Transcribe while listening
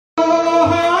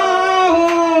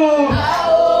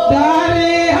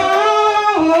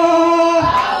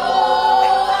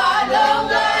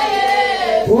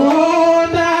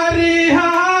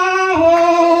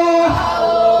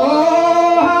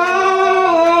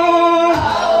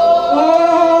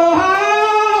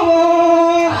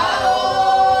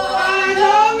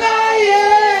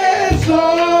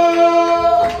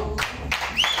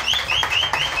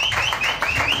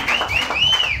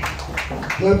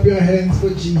for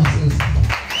Jesus.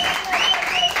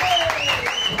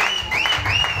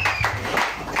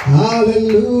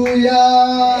 Hallelujah.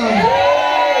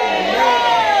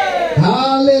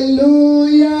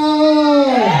 Hallelujah.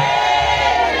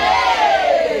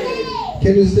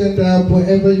 Can you stand up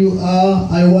wherever you are?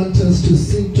 I want us to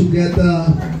sing together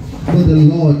for the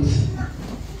Lord.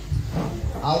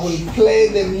 I will play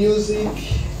the music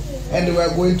and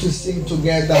we're going to sing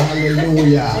together.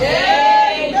 Hallelujah.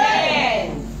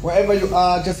 Amen. Wherever you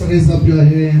are, just raise up your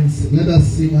hands. Let us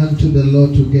sing unto the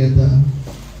Lord together.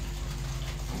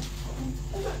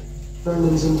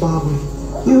 In Zimbabwe.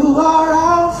 You are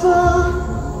Alpha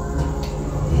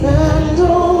and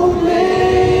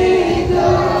Omega.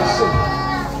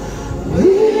 We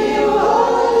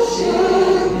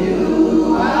worship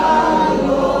you, our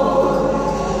Lord.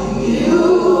 You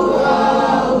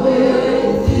are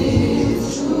worthy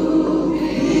to be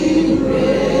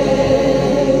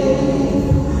praised.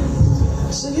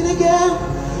 Sing it again.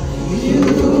 You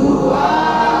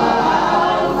are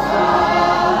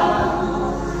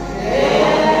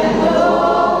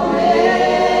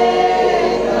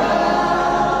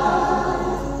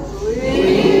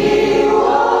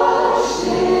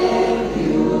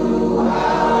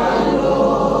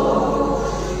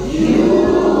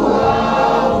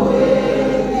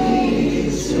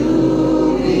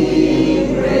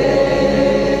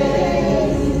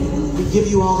give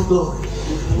you all the glory.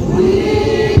 We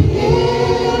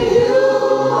give you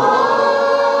all the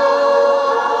glory.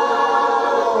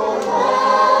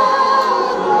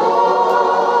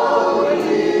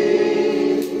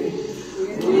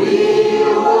 We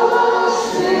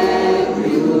worship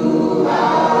you,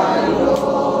 our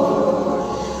Lord.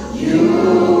 You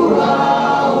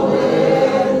are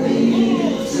worthy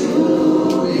to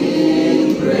be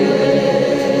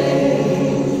praised.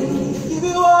 Give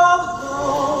you all the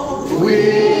glory. We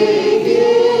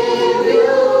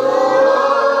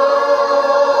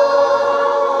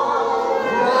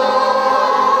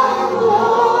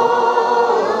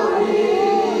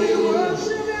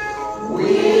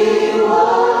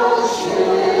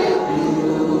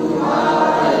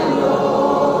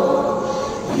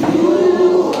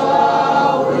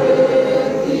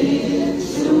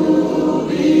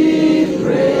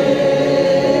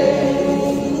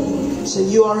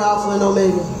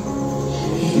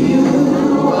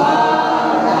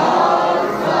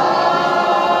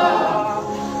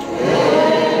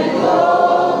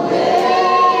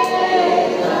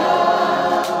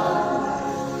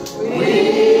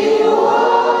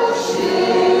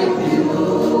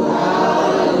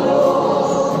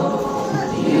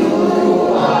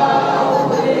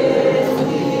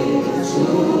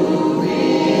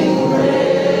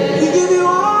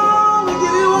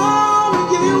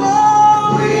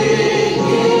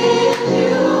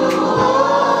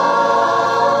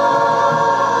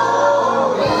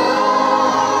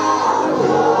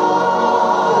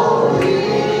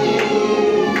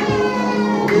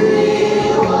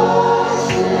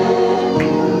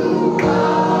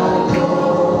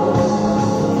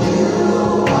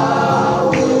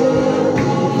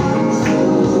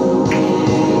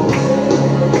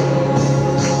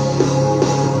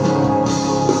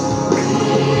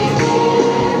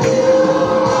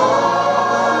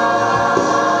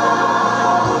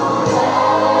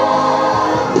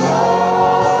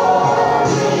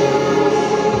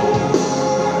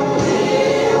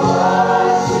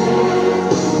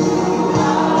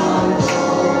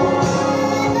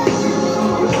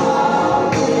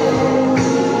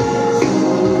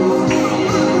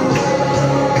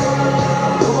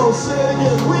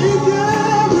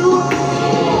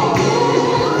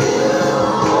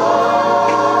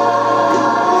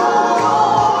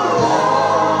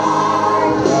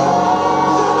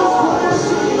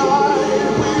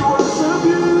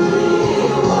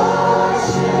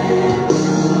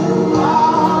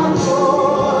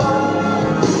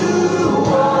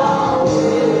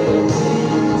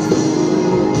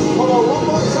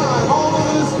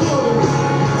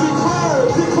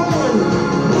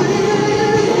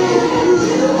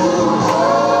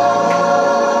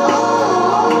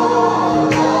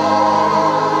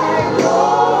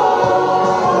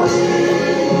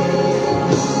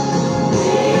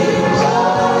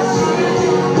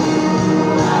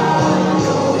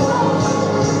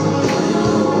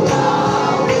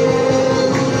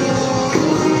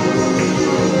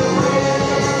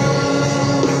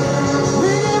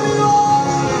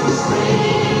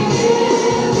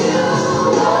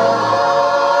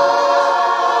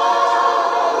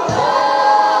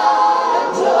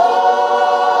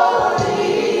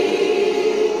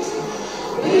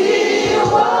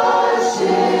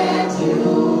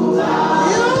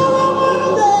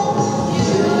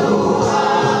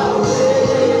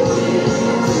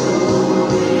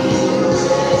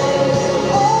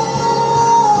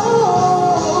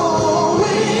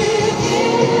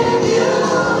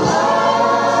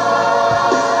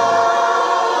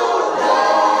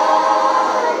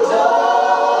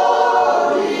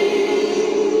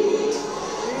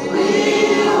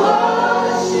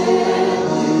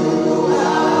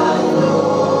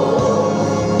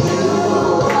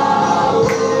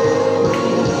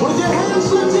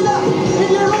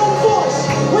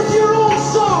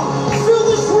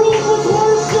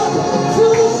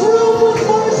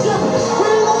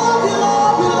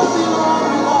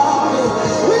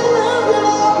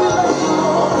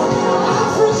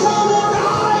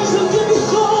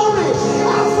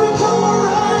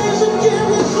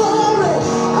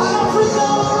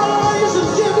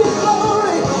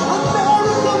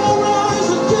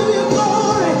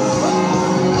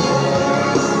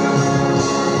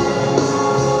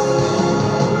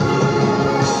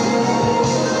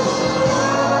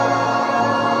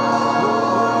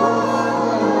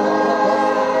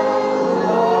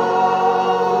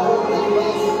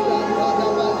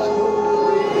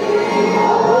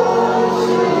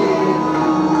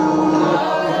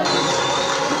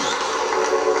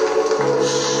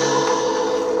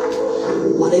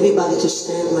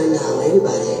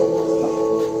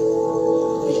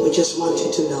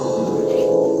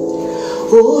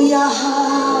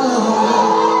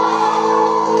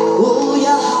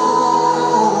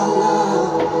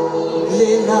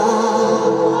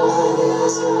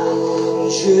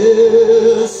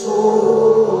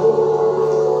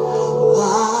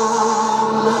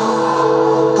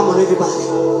everybody.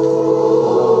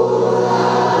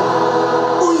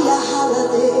 Oh yeah,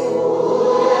 hallelujah.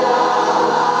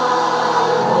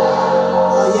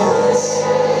 Oh yes.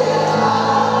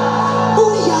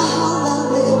 Oh yeah,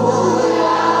 hallelujah.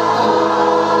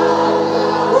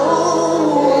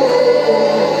 Oh,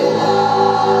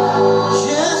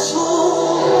 just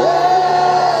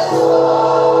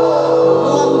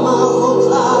one more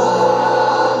time.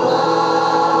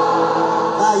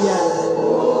 Ah yeah.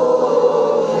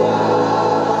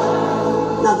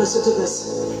 Now listen to this.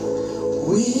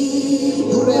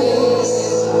 We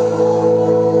praise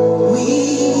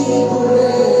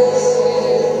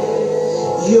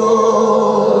your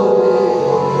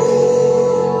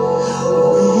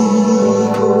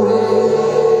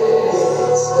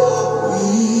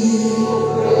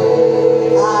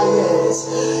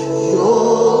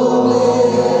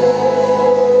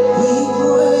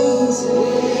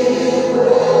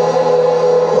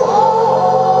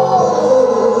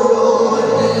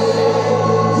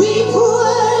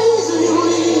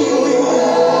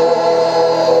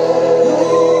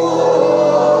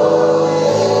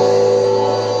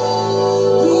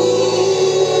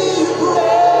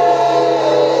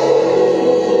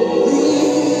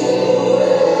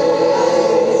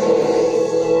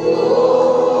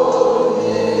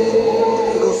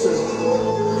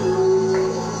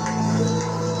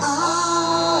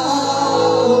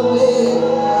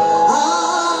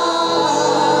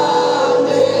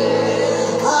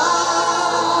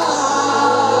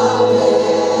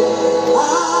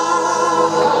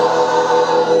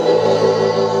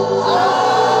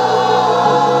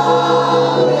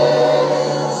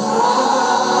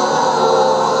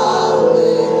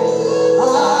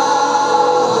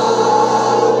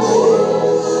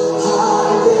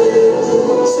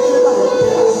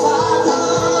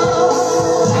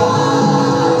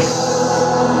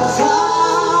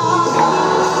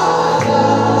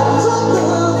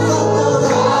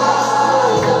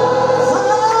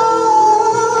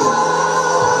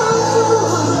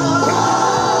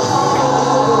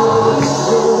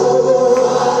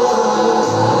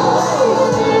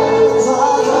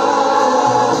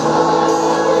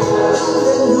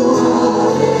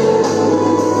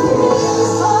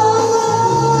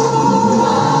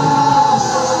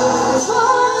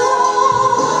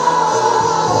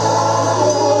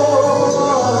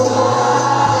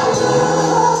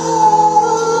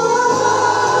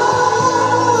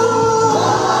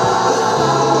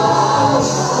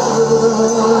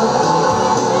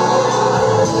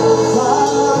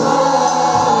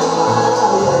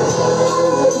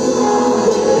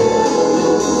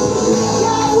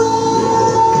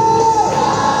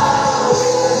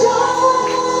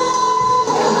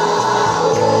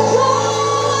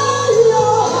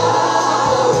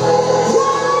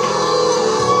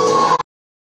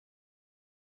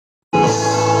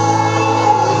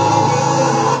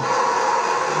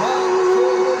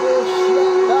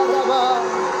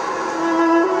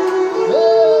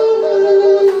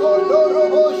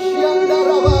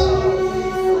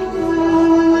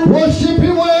Worship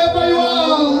him wherever you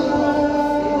are.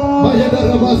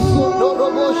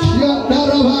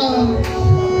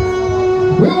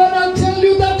 We want to tell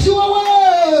you that you are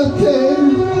worthy.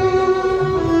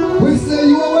 We say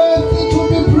you are worthy to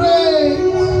be praised.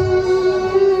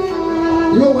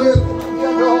 You are worthy to be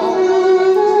adored.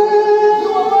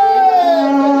 You are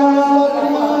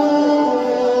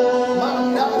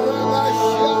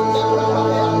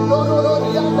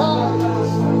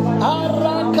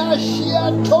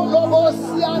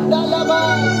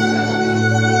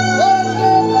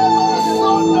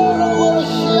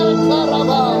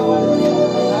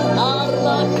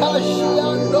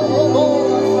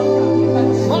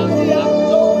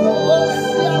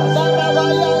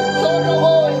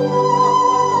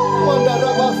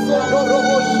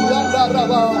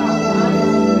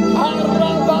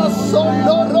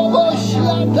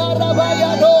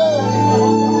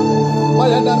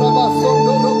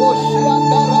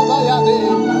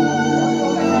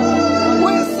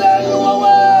we say you are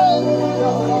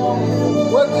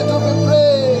worthy to be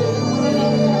praised,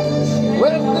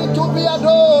 worthy to be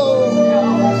adored,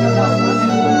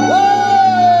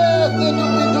 worthy to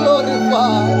be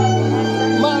glorified.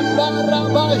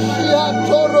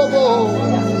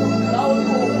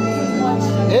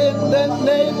 In the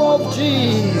name of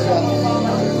Jesus.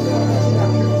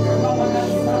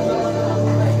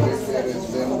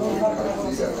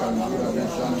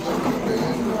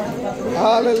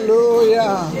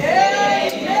 Hallelujah.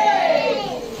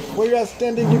 When you are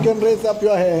standing, you can raise up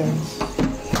your hands.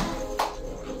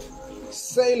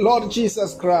 Say, Lord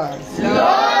Jesus Christ.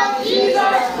 Lord Jesus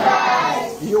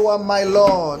Christ. You are my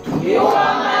Lord. You are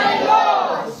my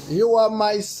Lord. You are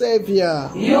my Savior.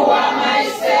 You are my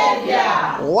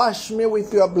Savior. Wash me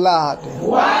with your blood.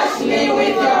 Wash me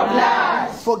with your blood.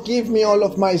 Forgive me all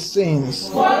of my sins.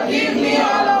 Forgive me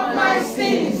all of my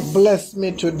sins. Bless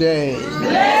me today.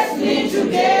 Bless me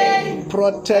today.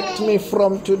 Protect me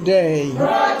from today.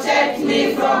 Protect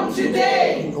me from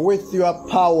today. With your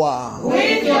power.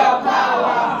 With your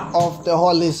power. Of the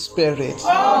Holy Spirit.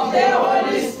 Of the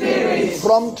Holy Spirit.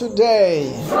 From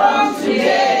today. From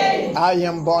today. I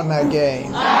am born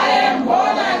again. I am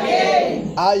born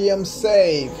again. I am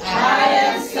saved. I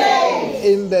am saved.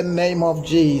 In the name of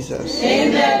Jesus.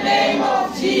 In the name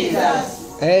of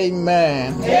Jesus.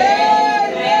 Amen.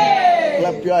 Amen.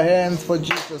 Clap your hands for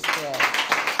Jesus Christ.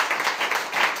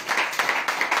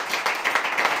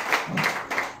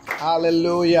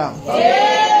 Hallelujah.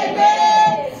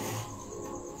 Amen.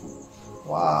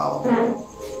 Wow.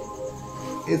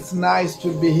 It's nice to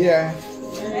be here.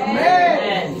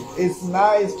 Amen. It's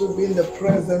nice to be in the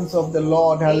presence of the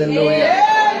Lord. Hallelujah.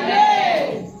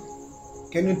 Amen.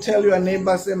 Can you tell your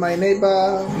neighbor, say, my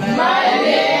neighbor? My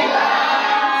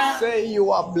neighbor. Say, you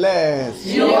are blessed.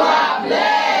 You are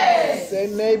blessed. Say,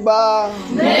 neighbor.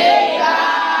 Neighbor.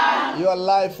 Your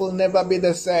life will never be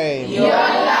the same. Your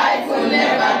life will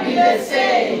never be the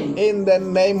same. In the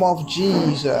name of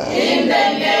Jesus. In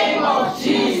the name of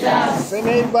Jesus. Say,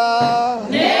 neighbor.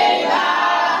 Neighbor.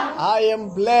 I am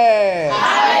blessed.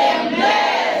 I am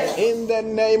blessed. In the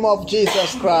name of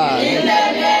Jesus Christ. In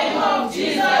the name of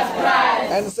Jesus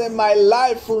Christ. And say, my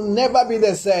life will never be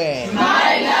the same.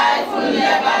 My life will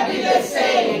never be the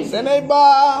same. Say,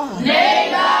 neighbor.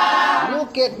 Neighbor.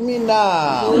 Look at me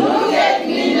now. Look at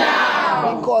me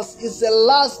now. Because it's the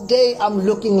last day I'm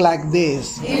looking like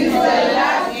this. It's the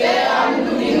last day I'm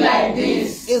looking like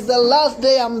this. It's the last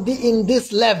day I'm in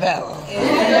this level.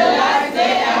 It's the last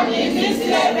day I'm in this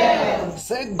level.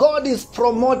 Say, God is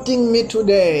promoting me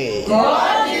today.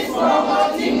 God is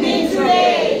promoting me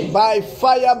today. By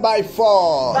fire, by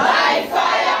force. By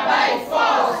fire, by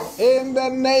force. In the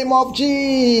name of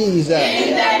Jesus.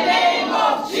 In the name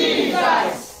of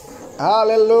Jesus.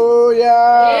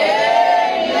 Hallelujah.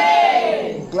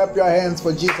 Amen. Clap your hands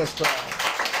for Jesus Christ.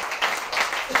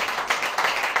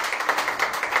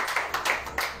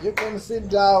 You can sit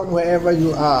down wherever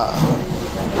you are.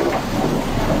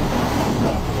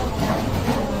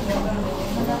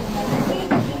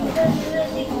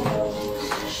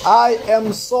 I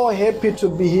am so happy to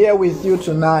be here with you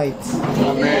tonight.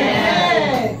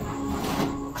 Amen.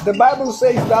 The Bible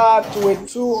says that where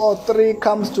 2 or 3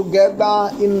 comes together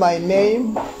in my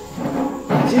name,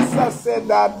 Jesus said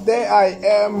that there I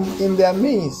am in their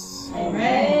midst.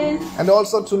 Amen. And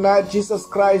also tonight, Jesus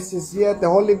Christ is here, the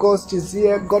Holy Ghost is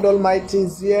here, God Almighty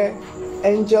is here,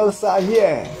 angels are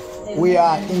here. Amen. We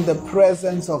are in the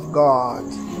presence of God.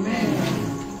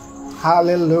 Amen.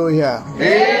 Hallelujah.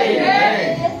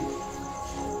 Amen.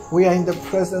 We are in the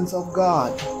presence of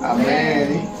God.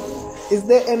 Amen. Is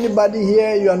there anybody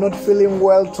here you are not feeling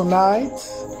well tonight?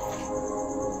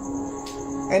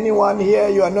 Anyone here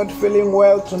you are not feeling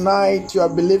well tonight? You are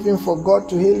believing for God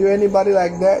to heal you? Anybody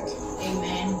like that?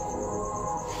 Amen.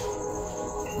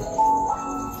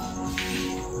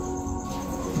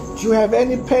 Do you have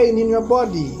any pain in your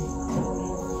body?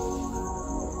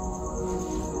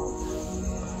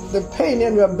 The pain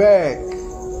in your back,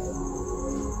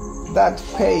 that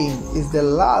pain is the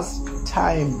last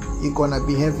time you're gonna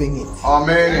be having it.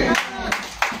 Amen.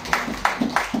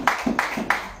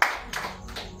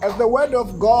 As the word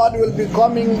of God will be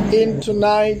coming in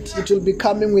tonight, it will be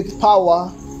coming with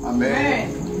power.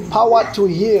 Amen. Power to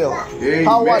heal, Amen.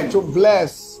 Power to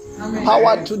bless, Amen.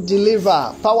 Power to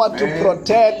deliver, power to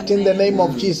protect in the name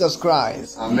of Jesus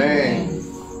Christ. Amen.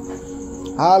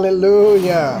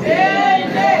 Hallelujah. Amen.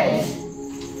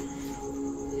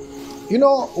 You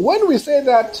know, when we say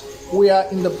that we are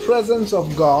in the presence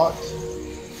of God,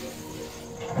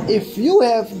 if you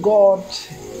have got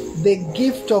the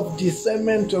gift of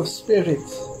discernment of spirit,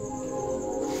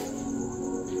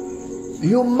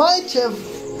 you might have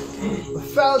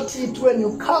felt it when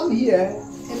you come here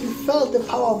and you felt the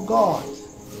power of God.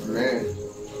 Amen.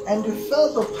 And you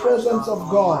felt the presence of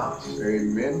God.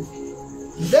 Amen.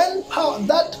 Then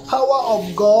that power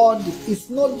of God is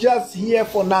not just here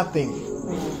for nothing.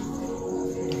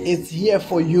 It's here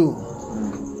for you.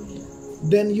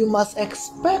 Then you must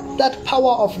expect that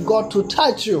power of God to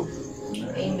touch you.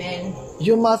 Amen.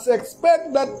 You must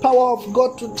expect that power of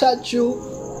God to touch you.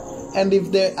 And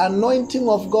if the anointing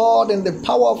of God and the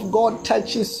power of God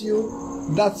touches you,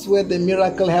 that's where the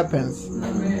miracle happens.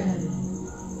 Amen.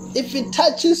 If it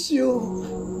touches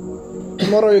you,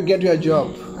 tomorrow you get your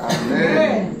job.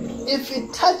 Amen. If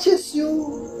it touches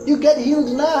you, you get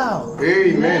healed now.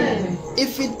 Amen.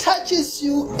 If it touches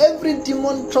you, every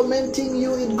demon tormenting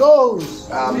you, it goes.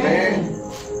 Amen.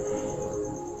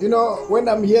 You know, when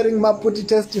I'm hearing Maputi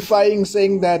testifying,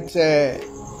 saying that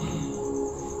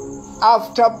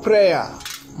after prayer,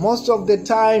 most of the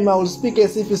time I will speak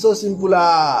as if it's so simple.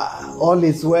 All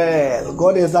is well.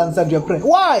 God has answered your prayer.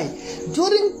 Why?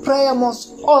 During prayer,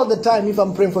 most all the time, if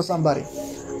I'm praying for somebody,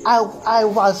 I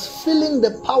was feeling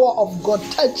the power of God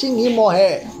touching him or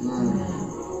her.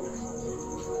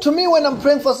 To me, when I'm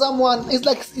praying for someone, it's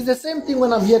the same thing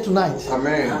when I'm here tonight.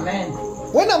 Amen. Amen.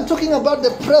 When I'm talking about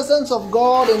the presence of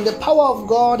God and the power of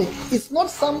God, it's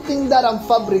not something that I'm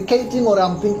fabricating or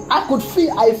I'm thinking. I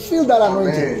feel that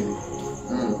anointing.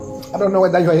 I don't know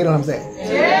whether you are hearing what I'm saying.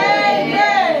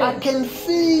 Yeah. I can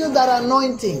feel that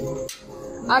anointing.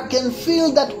 I can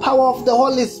feel that power of the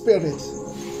Holy Spirit.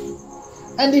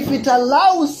 And if you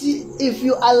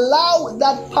allow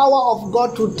that power of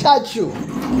God to touch you,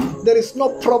 there is no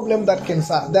problem that can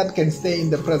stay in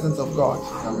the presence of God.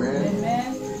 Amen.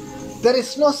 Amen. There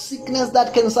is no sickness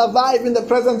that can survive in the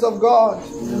presence of God.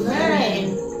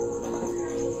 Amen.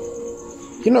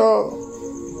 You know,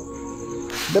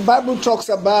 the Bible talks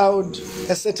about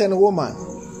a certain woman.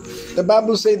 The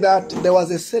Bible says that there was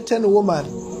a certain woman.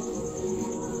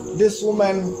 This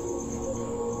woman,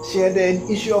 she had an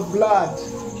issue of blood.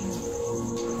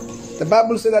 The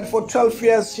Bible said that for 12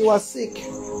 years she was sick.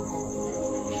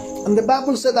 And the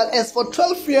Bible said that as for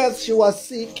 12 years she was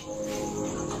sick,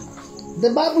 the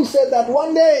Bible said that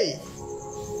one day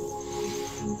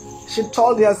she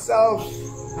told herself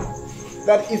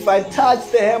that if I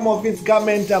touch the hem of his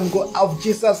garment of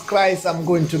Jesus Christ, I'm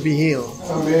going to be healed.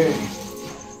 Amen.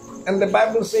 And the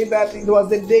Bible said that it was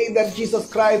the day that Jesus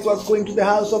Christ was going to the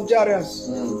house of Jairus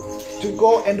to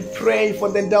go and pray for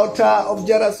the daughter of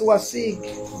Jairus who was sick.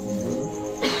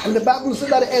 And the Bible said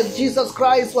that as Jesus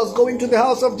Christ was going to the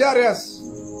house of Jairus,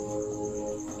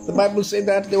 the Bible said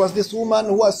that there was this woman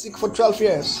who was sick for 12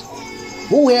 years,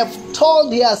 who have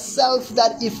told herself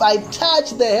that if I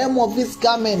touch the hem of his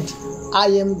garment, I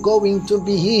am going to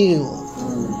be healed.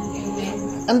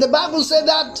 And the Bible said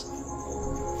that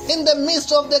in the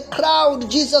midst of the crowd,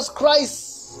 Jesus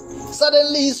Christ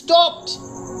suddenly stopped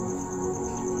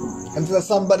and said,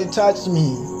 somebody touched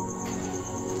me.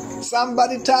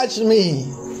 Somebody touched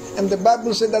me. And the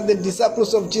Bible said that the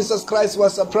disciples of Jesus Christ were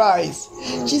surprised.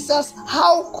 Jesus,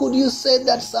 how could you say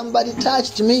that somebody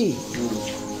touched me?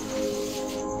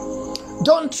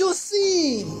 Don't you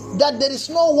see that there is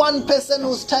no one person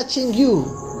who's touching you,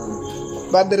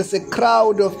 but there is a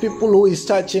crowd of people who is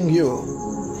touching you?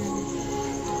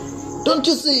 Don't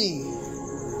you see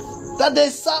that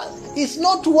it's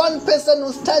not one person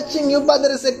who's touching you, but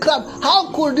there is a crowd?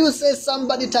 How could you say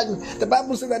somebody touched me? The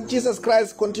Bible says that Jesus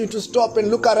Christ continued to stop and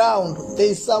look around. There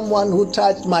is someone who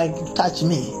touched me.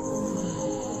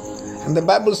 And the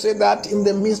Bible said that in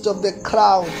the midst of the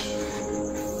crowd,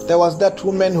 there was that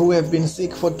woman who had been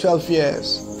sick for 12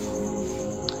 years.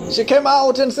 She came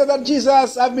out and said that,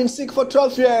 Jesus, I've been sick for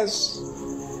 12 years.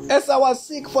 As I was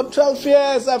sick for 12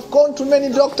 years, I've gone to many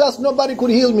doctors, nobody could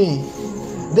heal me.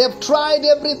 They've tried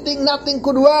everything, nothing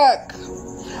could work.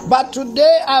 But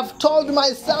today I've told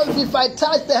myself, if I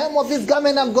touch the hem of his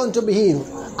garment, I'm going to be healed.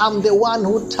 I'm the one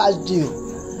who touched you.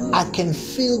 I can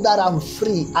feel that I'm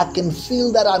free. I can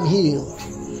feel that I'm healed.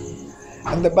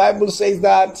 And the Bible says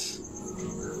that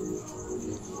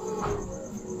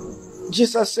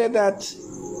Jesus said that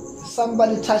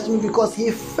somebody touched me because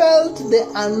he felt the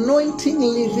anointing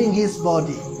leaving his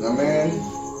body. Amen.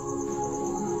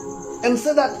 And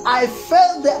said that I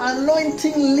felt the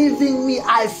anointing leaving me.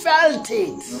 I felt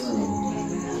it.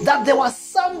 That there was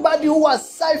somebody who was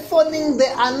siphoning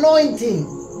the anointing.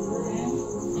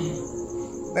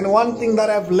 And one thing that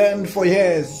I've learned for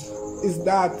years is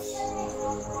that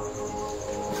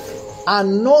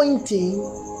anointing,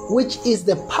 which is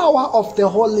the power of the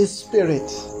Holy Spirit,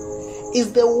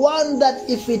 is the one that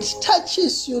if it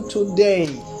touches you today,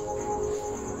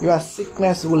 your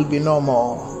sickness will be no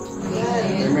more.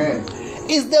 Amen.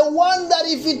 Is the one that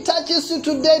if it touches you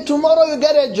today, tomorrow you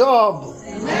get a job.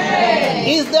 Amen.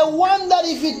 Is the one that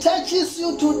if it touches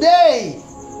you today,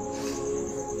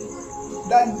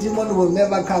 that demon will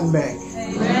never come back.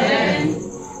 Amen.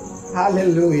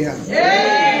 Hallelujah.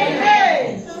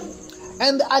 Amen.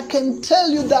 And I can tell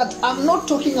you that I'm not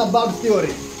talking about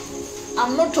theory.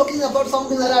 I'm not talking about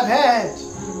something that I've heard.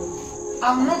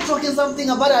 I'm not talking something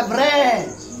about I've read.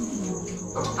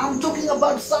 I'm talking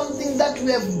about something that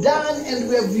we have done and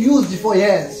we have used for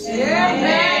years.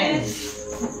 Amen.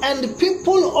 And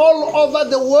people all over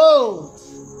the world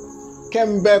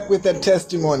came back with a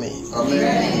testimony.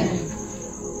 Amen.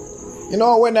 You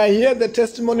know, when I hear the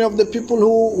testimony of the people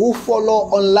who follow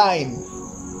online,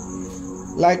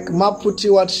 like Maputi,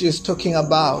 what she's talking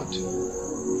about,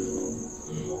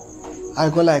 I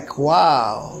go like,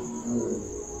 wow.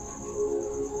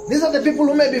 These are the people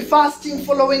who may be fasting,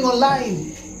 following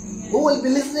online, who will be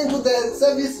listening to the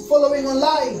service, following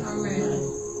online. Amen.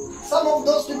 Some of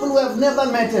those people who have never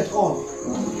met at all.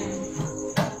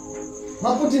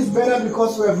 Maputi is better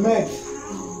because we have met.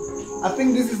 I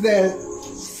think this is the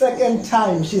second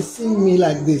time she's seeing me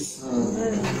like this.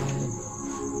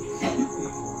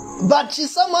 But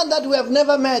she's someone that we have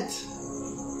never met.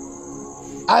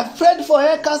 I've prayed for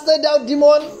her, casted out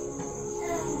demon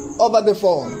over the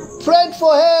phone. Prayed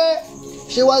for her,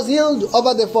 she was healed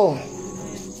over the phone.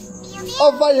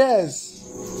 Over years.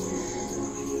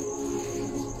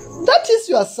 That is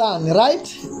your son, right?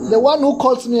 The one who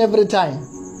calls me every time.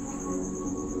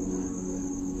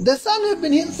 The son has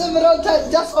been healed several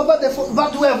times just over the phone,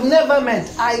 but we have never met.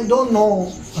 I don't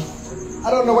know. I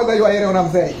don't know whether you are hearing what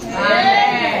I'm saying.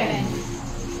 Amen.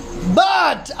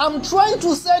 But I'm trying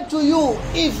to say to you,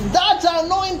 if that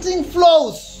anointing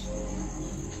flows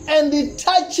and it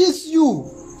touches you,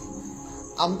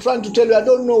 I'm trying to tell you, I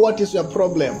don't know what is your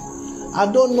problem. I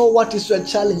don't know what is your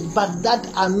challenge, but that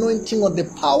anointing or the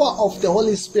power of the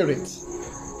Holy Spirit,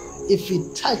 if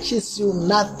it touches you,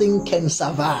 nothing can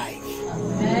survive.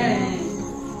 Amen.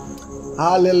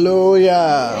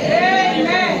 Hallelujah.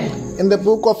 Amen. In the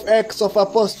book of Acts of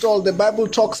Apostles, the Bible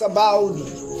talks about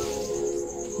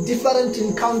different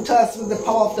encounters with the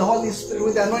power of the Holy Spirit,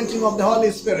 with the anointing of the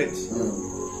Holy Spirit.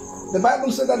 The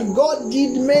Bible said that God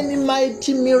did many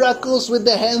mighty miracles with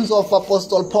the hands of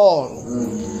Apostle Paul.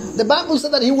 The Bible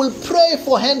said that he will pray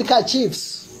for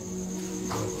handkerchiefs.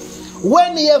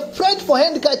 When he have prayed for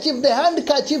handkerchiefs, the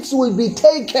handkerchiefs will be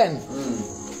taken.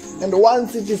 And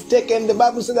once it is taken, the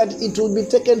Bible said that it will be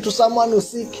taken to someone who is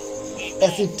sick.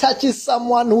 As it touches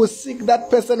someone who is sick, that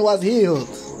person was healed.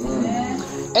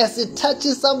 As it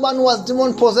touches someone who was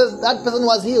demon possessed, that person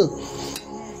was healed.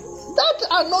 That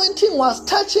anointing was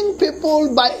touching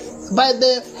people by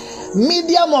the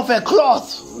medium of a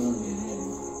cloth.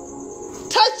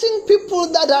 Touching people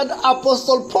that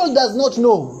Apostle Paul does not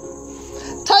know.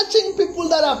 Touching people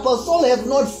that Apostle have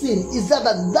not seen. Is that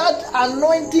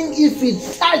anointing, if it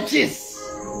touches,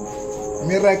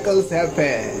 miracles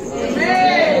happen.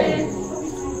 Amen.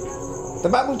 The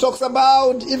Bible talks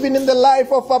about even in the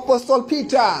life of Apostle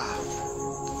Peter.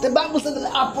 The Bible says that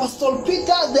Apostle Peter,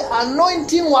 the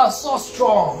anointing was so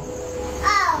strong.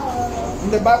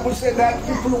 And the Bible said that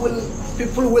people will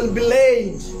be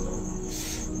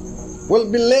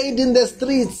laid in the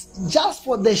streets just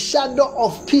for the shadow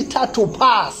of Peter to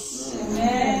pass.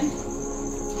 Amen.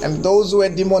 And those who were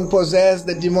demon possessed,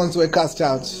 the demons were cast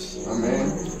out.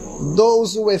 Amen.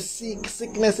 Those who were sick,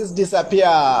 sicknesses disappear.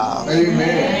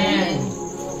 Amen.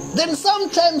 Then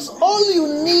sometimes all you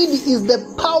need is the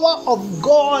power of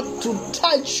God to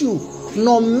touch you,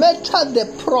 no matter the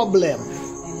problem,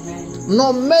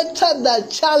 no matter the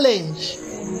challenge.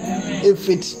 If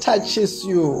it touches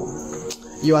you,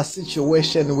 your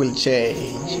situation will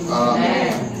change.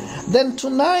 Amen. Then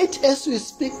tonight, as we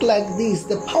speak like this,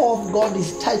 the power of God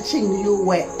is touching you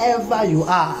wherever you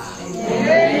are.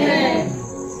 Amen.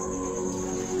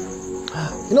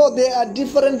 You know, there are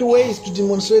different ways to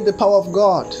demonstrate the power of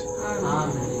God.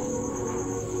 Amen.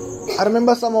 I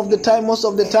remember most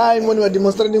of the time when we are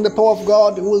demonstrating the power of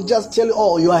God, we will just tell you,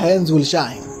 oh, your hands will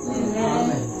shine. Amen.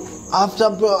 After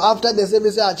the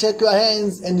service, check your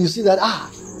hands and you see that,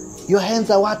 your hands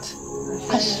are what?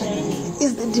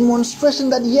 It's the demonstration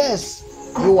that yes,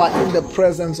 you are in the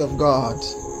presence of God.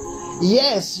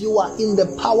 Yes, you are in the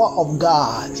power of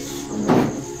God.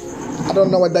 I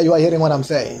don't know whether you are hearing what I'm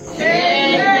saying.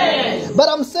 Amen. But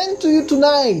I'm saying to you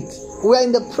tonight, we are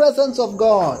in the presence of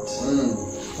God.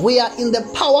 We are in the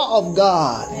power of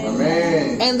God.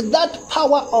 Amen. And that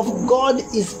power of God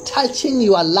is touching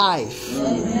your life.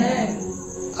 Amen.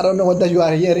 I don't know whether you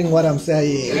are hearing what I'm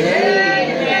saying.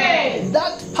 Amen.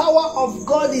 That power of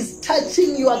God is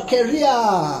touching your career.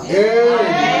 Amen.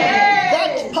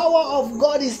 That power of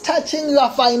God is touching your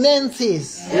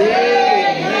finances.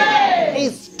 Amen.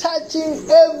 It's touching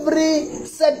every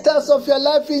sectors of your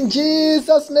life in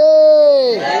Jesus'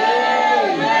 name.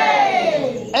 Amen.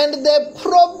 And the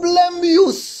problem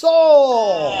you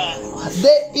saw,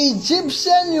 the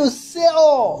Egyptian you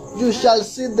saw, you shall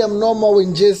see them no more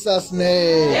in Jesus'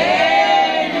 name. Amen.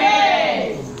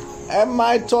 Am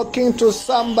I talking to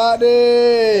somebody?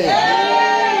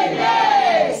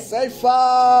 Amen. Say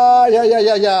fire,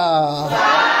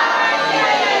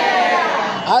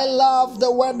 I love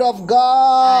the word of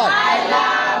God. I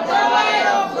love the word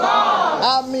of God.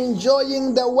 I'm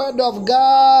enjoying the word of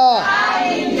God.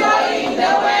 I'm enjoying the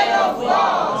word of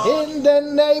God. In the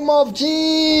name of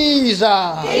Jesus.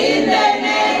 In the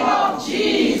name of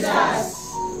Jesus.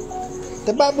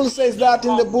 The Bible says that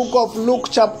in the book of Luke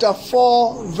chapter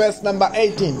 4 verse number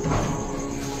 18.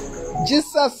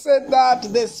 Jesus said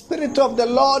that the Spirit of the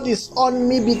Lord is on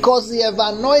me because He have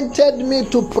anointed me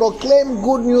to proclaim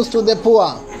good news to the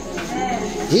poor.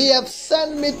 He have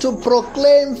sent me to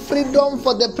proclaim freedom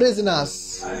for the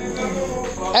prisoners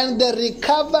and the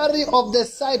recovery of the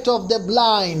sight of the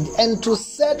blind, and to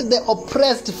set the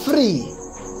oppressed free,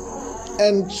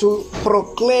 and to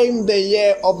proclaim the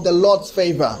year of the Lord's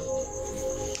favor.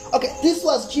 Okay, this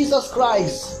was Jesus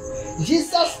Christ.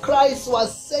 Jesus Christ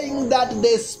was saying that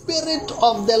the Spirit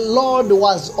of the Lord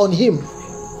was on Him.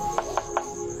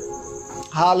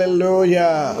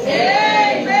 Hallelujah.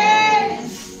 Amen.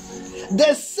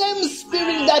 The same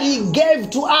Spirit that He gave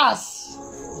to us,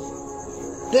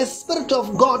 the Spirit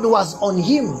of God was on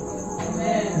Him.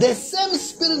 Amen. The same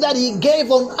Spirit that He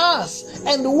gave on us.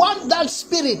 And what that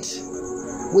Spirit,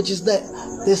 which is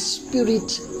the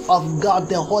Spirit of God,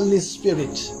 the Holy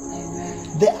Spirit,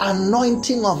 the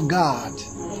anointing of God,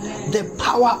 the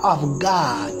power of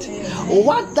God,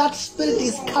 what that Spirit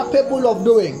is capable of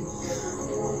doing.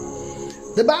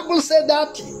 The Bible said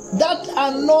that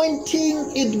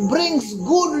anointing, it brings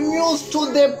good news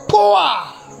to the poor.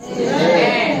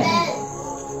 Amen.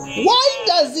 Why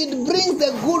does it bring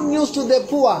the good news to the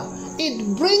poor?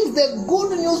 It brings the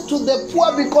good news to the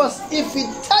poor because if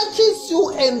it touches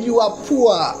you and you are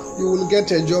poor, you will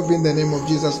get a job in the name of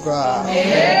Jesus Christ.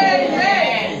 Amen.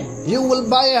 You will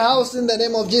buy a house in the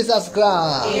name of Jesus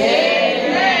Christ.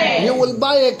 Amen. You will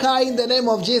buy a car in the name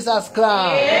of Jesus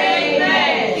Christ.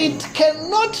 Amen. It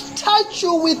cannot touch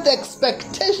you with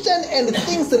expectation and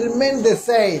things remain the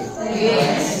same.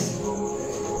 Yes.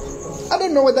 I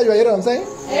don't know whether you are hearing what I'm saying.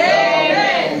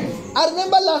 Amen. I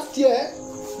remember last year,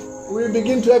 we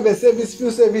begin to have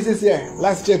few services here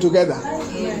last year together.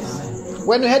 Yes.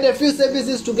 When we had a few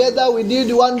services together, we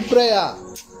did one prayer.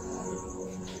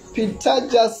 Peter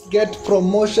just get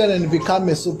promotion and become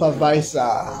a supervisor.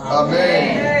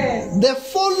 Amen. The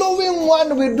following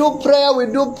one, we do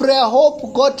prayer.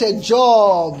 Hope got a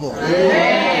job.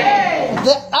 Amen.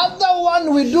 The other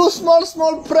one, we do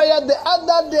small prayer. The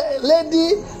other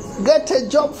lady get a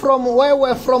job from where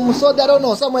we're from. So I don't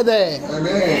know, somewhere there.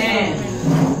 Amen.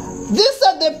 These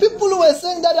are the people who are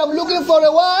saying that I'm looking for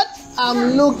a what?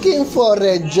 I'm looking for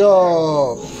a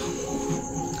job.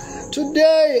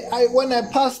 Today, when I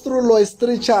passed through Lois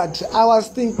Street Church, I was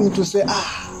thinking to say,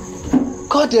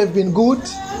 God have been good.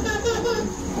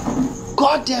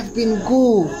 God have been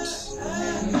good.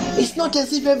 It's not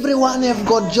as if everyone have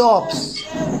got jobs.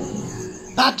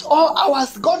 But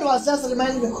God was just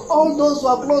reminding me, all those who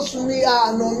are close to me,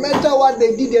 no matter what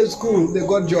they did at school, they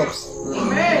got jobs.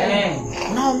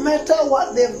 Amen. No matter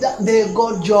what they've done, they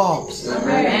got jobs.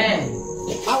 Amen.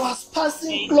 I was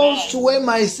passing close to where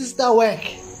my sister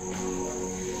works.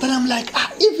 But I'm like,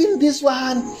 even this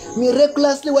one,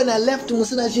 miraculously, when I left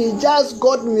Musina, she just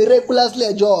got miraculously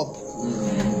a job.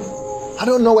 I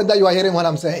don't know whether you are hearing what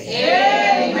I'm saying.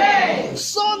 Amen.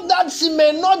 So that she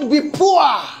may not be poor.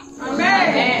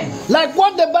 Amen. Like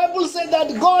what the Bible said,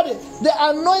 that God, the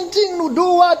anointing will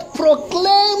do what?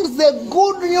 Proclaims the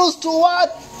good news to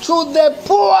what? To the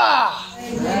poor.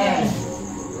 Amen.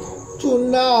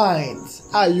 Tonight,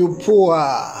 are you poor?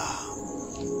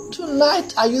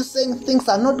 Tonight, are you saying things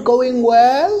are not going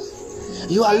well?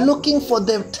 You are looking for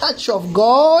the touch of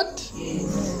God?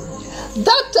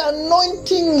 That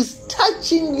anointing is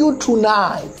touching you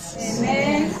tonight.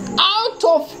 Amen. Out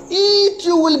of it,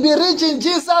 you will be rich in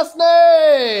Jesus'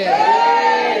 name.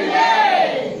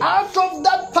 Amen. Out of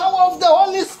that power of the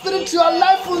Holy Spirit, your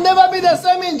life will never be the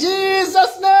same in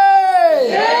Jesus'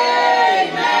 name.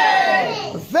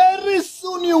 Amen. Very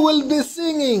soon you will be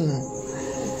singing.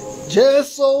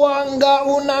 Jesu wanga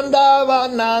unandava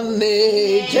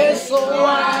nane, Jesu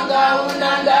wanga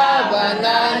unandava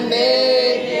nane,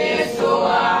 Jesu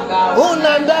wanga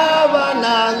unandava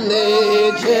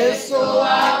nane, Jesu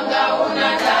wanga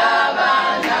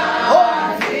unandava nane. Oh,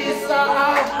 Mfisa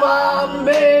hapa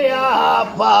Mbeya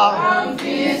hapa,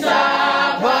 Mfisa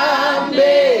hapa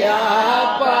Mbeya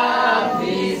hapa,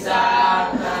 Mfisa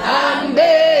hapa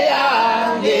Mbeya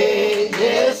nge,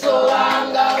 Jesu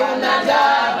wanga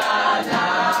unandava.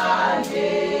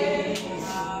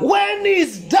 When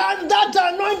it's done, that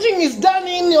anointing is done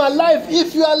in your life.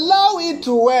 If you allow it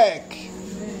to work,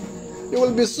 you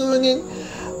will be singing,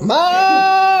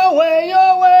 my way,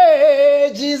 your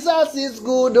way, Jesus is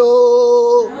good.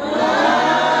 Oh,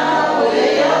 my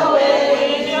way, your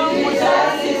way,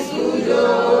 Jesus is good.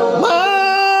 Oh, my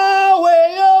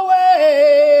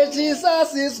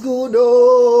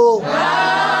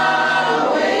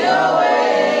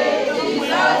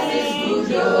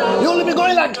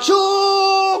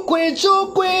Chukwi,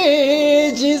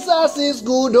 chukwi, Jesus is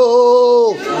good,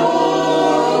 oh.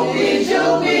 Chukwi,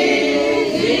 chukwi,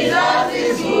 Jesus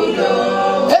is good,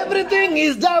 oh. Everything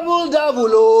is double, double,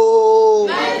 oh.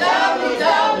 My double,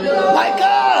 double, oh. My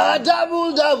God,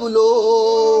 double, double,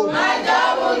 oh. My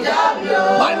double, double,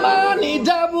 oh. My money,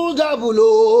 double, double,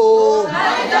 oh.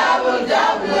 My double,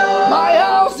 double, oh. My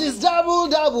house is double,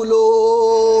 double,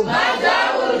 oh. My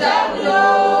double, double,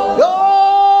 oh.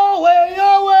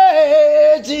 Your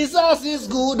way, Jesus is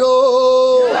good,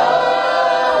 oh.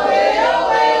 Your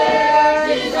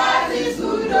way, Jesus is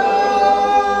good,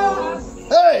 oh.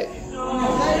 Hey,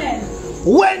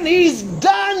 when He's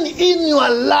done in your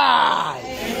life,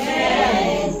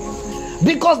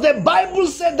 because the Bible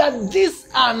said that this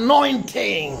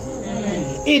anointing,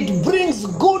 it brings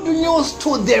good news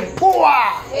to the poor.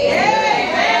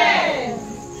 Amen.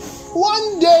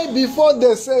 One day before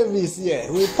the service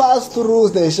here, we passed through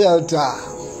the shelter.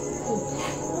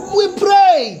 We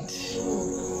prayed.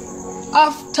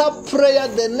 After prayer,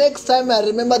 the next time I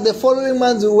remember, the following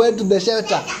month we went to the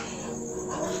shelter.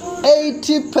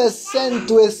 80%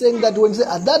 were saying that when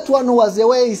that one who was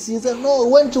away, he said, no,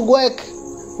 went to work,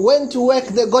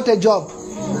 they got a job.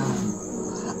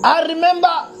 I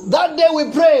remember that day we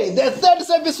prayed, the third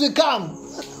service we come.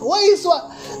 Where is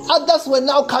what? Others were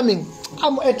now coming.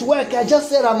 I'm at work, I just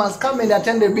said I must come and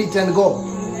attend a bit and go.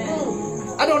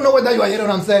 I don't know whether you are hearing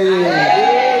what I'm saying.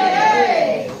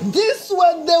 This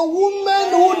was the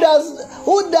woman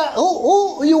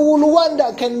who you will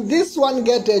wonder, can this one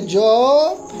get a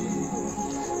job?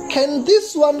 Can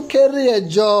this one carry a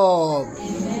job?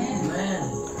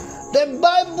 The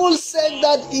Bible said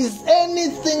that is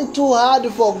anything too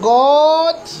hard for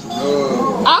God?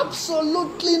 No.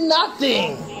 Absolutely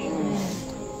nothing.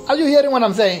 Are you hearing what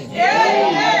I'm saying?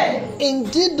 Yeah.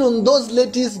 Indeed, on those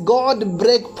ladies, God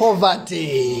break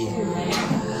poverty.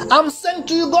 I'm saying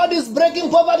to you, God is breaking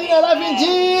poverty in your life in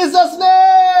Jesus'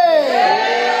 name.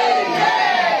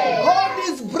 Yeah. God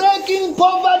is breaking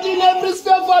poverty in every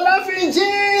sphere of our life in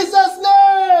Jesus'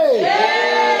 name. Yeah.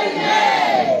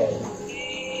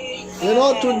 You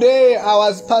know, today I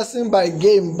was passing by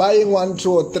Game, buying 1,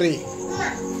 2, or 3.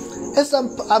 As I'm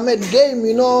at Game,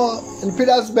 you know, in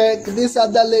Petersburg, this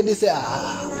other lady said,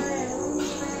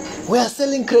 we are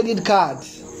selling credit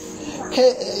cards.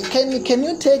 Can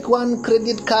you take one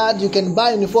credit card? You can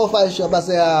buy in 4 or 5 shops. I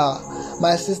say,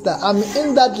 my sister, I'm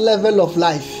in that level of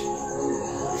life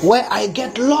where I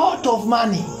get a lot of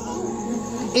money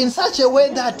in such a way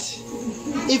that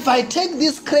if I take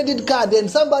this credit card and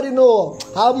somebody know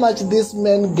how much this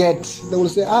man gets, they will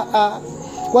say,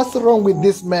 what's wrong with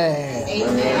this man?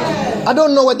 Amen. I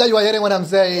don't know whether you are hearing what I'm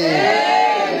saying.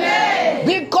 Amen.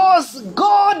 Because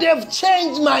God have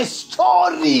changed my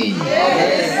story.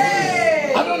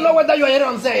 Amen. I don't know whether you are hearing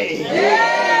what I'm saying.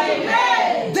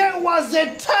 Amen. There was a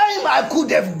time I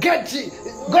could have get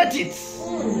it,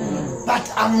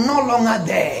 but I'm no longer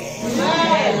there.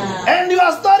 Amen. And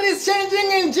your story is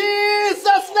changing in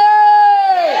Jesus'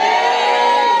 name.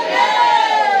 Amen.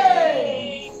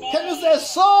 Can you say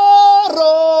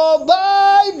sorrow,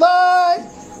 bye bye?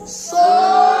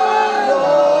 Sorrow,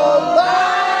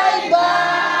 bye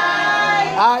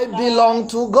bye. I belong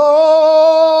to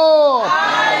God.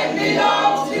 I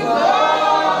belong to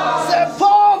God. Say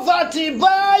poverty,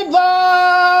 bye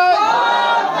bye.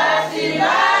 Poverty,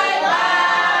 bye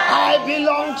bye. I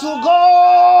belong to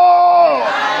God.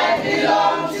 I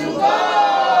belong to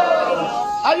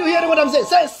God. Are you hearing what I'm saying?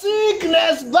 Say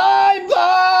sickness, bye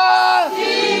bye.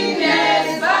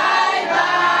 Sickness, bye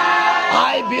bye.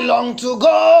 I belong to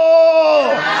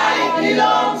God. I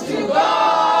belong to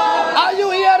God. Are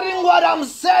you hearing what I'm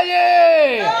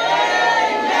saying?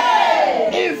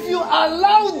 Amen. If you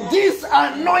allow this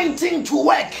anointing to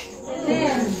work,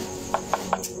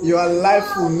 your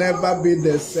life will never be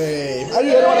the same. Are you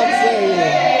hearing what I'm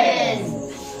saying?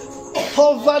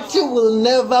 Poverty will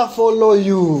never follow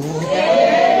you.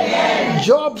 Amen.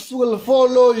 Jobs will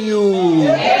follow you.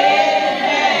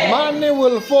 Amen. Money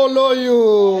will follow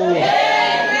you.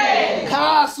 Amen.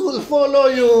 Cars will follow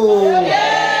you.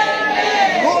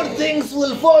 Amen. Good things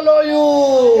will follow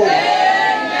you.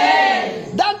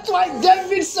 Amen. That's why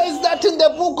David says that in the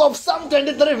book of Psalm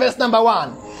 23 verse number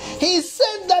 1. He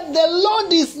said that the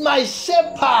Lord is my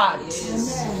shepherd.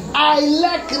 I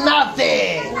lack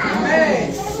nothing.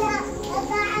 Amen.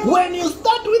 When you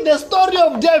start with the story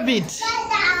of David,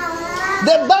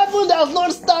 the Bible does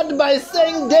not start by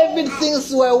saying David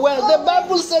things were well. The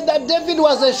Bible said that David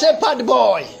was a shepherd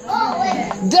boy.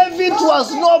 David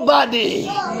was nobody.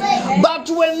 But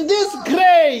when this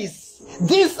grace,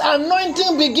 this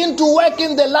anointing began to work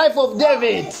in the life of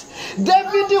David.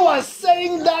 David was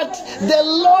saying that the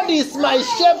Lord is my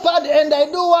shepherd and I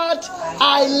do what?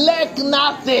 I lack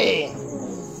nothing.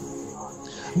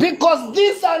 Because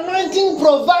this anointing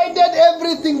provided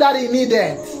everything that he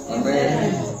needed.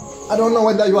 Amen. I don't know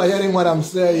whether you are hearing what I'm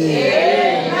saying.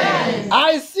 Amen.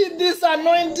 I see this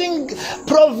anointing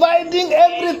providing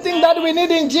everything that we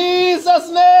need in Jesus'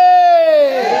 name.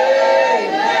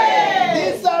 Amen.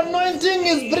 This anointing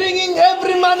is bringing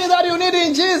every money that you need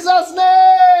in Jesus'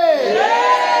 name.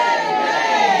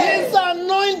 Amen. This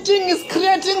anointing is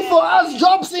creating for us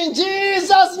jobs in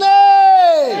Jesus'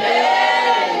 name.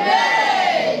 Amen.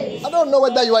 I don't know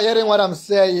whether you are hearing what I'm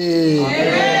saying.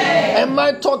 Amen. Am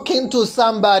I talking to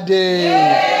somebody?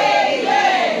 Amen.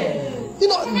 You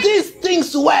know, these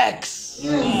things works.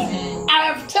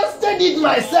 I have tested it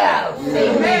myself.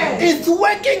 Amen. It's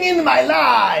working in my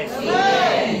life.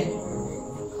 Amen.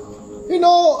 You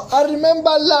know, I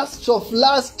remember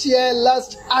last year,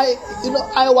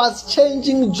 I was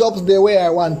changing jobs the way I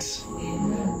want.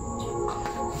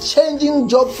 Changing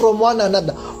job from one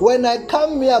another. When I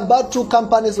come here, about 2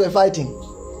 companies were fighting.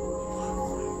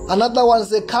 Another one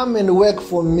say, come and work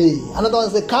for me. Another one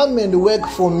say, come and work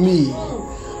for me.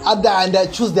 And I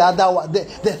choose the other one, the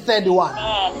third one.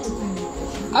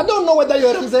 I don't know whether you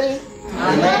hear what I'm saying.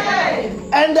 Amen.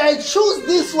 And I choose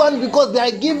this one because they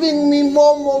are giving me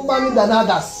more money than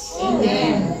others.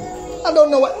 Amen. I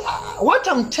don't know what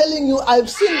I'm telling you. I've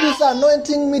seen this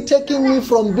anointing me taking me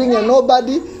from being a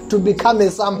nobody to become a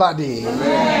somebody.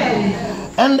 Amen.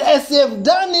 And as you have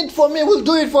done it for me, we'll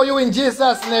do it for you in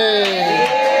Jesus'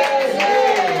 name.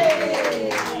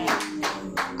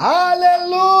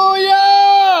 Hallelujah.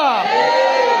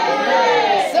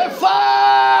 Say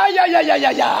fire,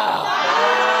 yeah.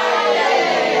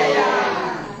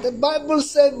 The Bible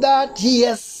said that he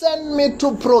has sent me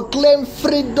to proclaim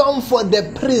freedom for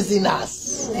the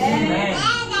prisoners. Amen.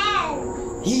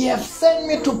 He has sent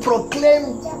me to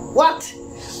proclaim what?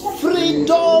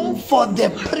 Freedom for the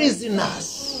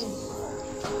prisoners.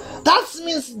 That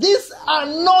means this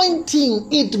anointing,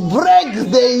 it breaks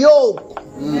the yoke.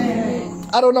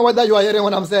 I don't know whether you are hearing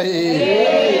what I'm saying.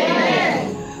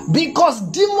 Amen. Because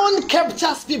demon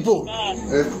captures people.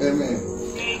 Amen.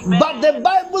 But the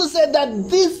Bible said that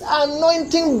this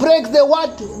anointing breaks the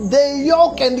what? The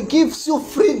yoke and gives you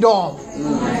freedom.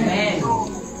 Amen.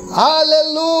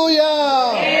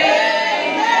 Hallelujah.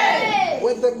 Amen.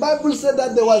 When the Bible said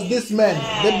that there was this man,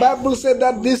 the Bible said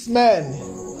that this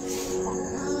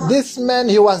man,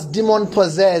 he was demon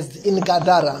possessed in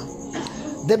Gadara.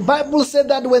 The Bible said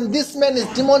that when this man is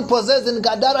demon possessed in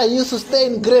Gadara, he used to stay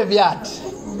in graveyard.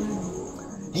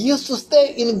 He used to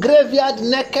stay in graveyard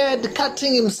naked,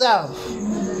 cutting himself.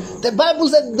 The Bible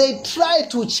said they tried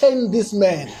to chain this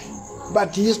man,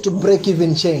 but he used to break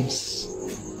even chains.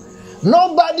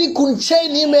 Nobody could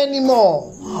chain him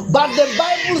anymore. But the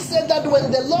Bible said that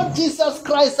when the Lord Jesus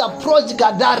Christ approached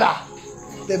Gadara,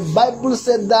 the Bible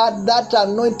said that that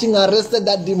anointing arrested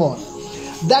that demon.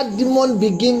 That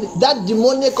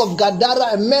demoniac of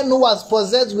Gadara, a man who was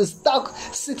possessed with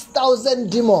 6,000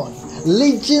 demons,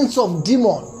 legions of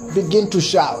demons, begin to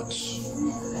shout.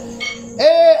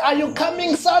 Hey, are you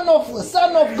coming, son of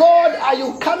God? Are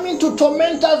you coming to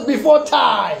torment us before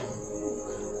time?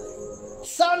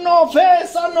 Son of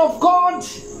God,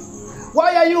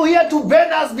 why are you here to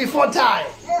burn us before time?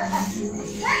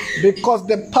 Because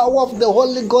the power of the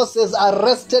Holy Ghost has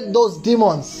arrested those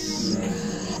demons.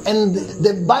 And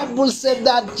the Bible said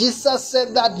that, Jesus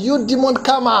said that, you demon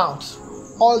come out.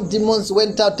 All demons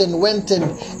went out and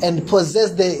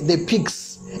possessed the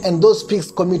pigs. And those pigs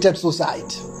committed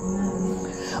suicide.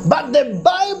 But the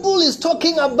Bible is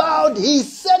talking about, he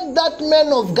set that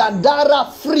man of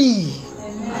Gadara free.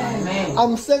 Amen.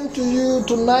 I'm saying to you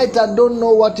tonight, I don't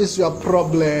know what is your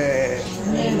problem.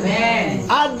 Amen.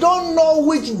 I don't know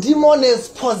which demon has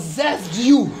possessed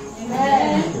you.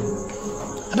 Amen.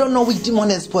 I don't know which demon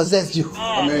has possessed you.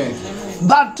 Amen.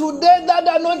 But today that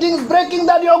anointing is breaking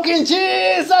that yoke in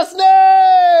Jesus'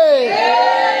 name.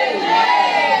 Amen.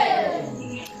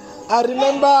 I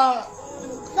remember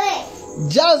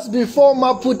just before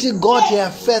Maputi got her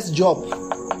first job,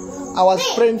 I was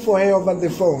praying for her over the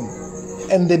phone.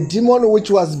 And the demon which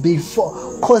was before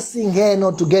causing her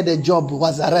not to get a job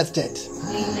was arrested.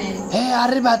 Hey,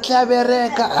 Arriba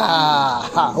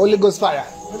Klabereka. Holy Ghost fire.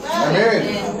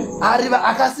 Amen. Arriba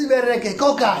Akasibereke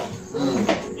Kokai.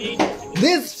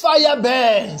 This fire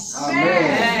burns.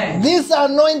 Amen. This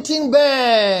anointing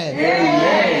burns.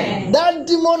 Amen. That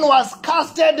demon was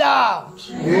casted out.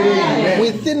 Amen.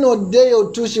 Within a day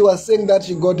or two, she was saying that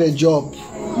she got a job.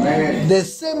 Amen. The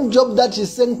same job that she's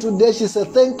saying today, she's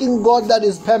thanking God that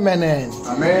is permanent.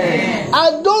 Amen.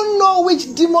 I don't know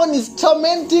which demon is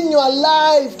tormenting your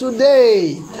life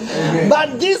today. Amen.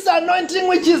 But this anointing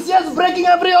which is just breaking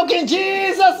every yoke in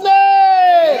Jesus'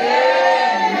 name.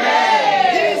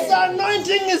 Amen. This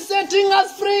anointing is setting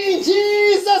us free in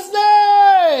Jesus'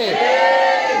 name.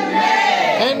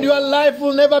 Amen. And your life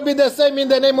will never be the same in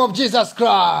the name of Jesus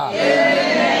Christ.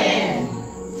 Amen.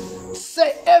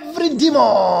 Say every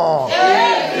demon.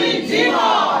 Every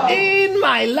demon In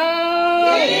my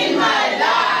life. in my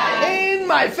life, In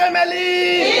my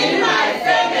family. in my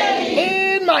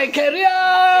family, In my career.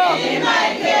 in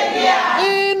my career,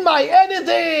 In my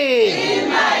anything. in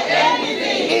my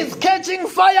anything, It's catching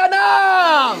fire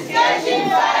now. catching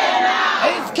fire now.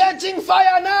 It's catching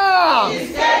fire now.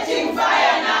 It's catching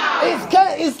fire now.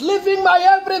 It's living my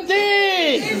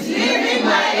everything. It's living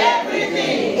my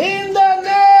everything. In the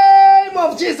name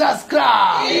of Jesus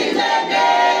Christ. In the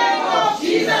name of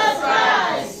Jesus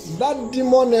Christ. That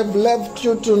demon have left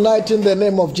you tonight in the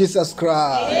name of Jesus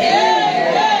Christ.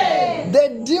 Amen. The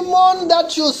demon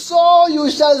that you saw, you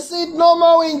shall see it no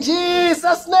more in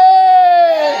Jesus' name.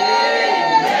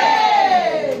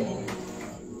 Amen.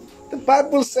 The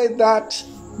Bible said that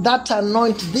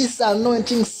this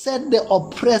anointing set the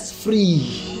oppressed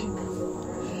free.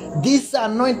 This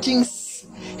anointing,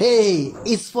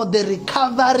 is for the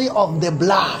recovery of the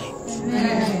blind.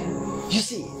 You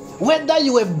see, whether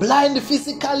you were blind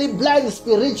physically, blind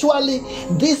spiritually,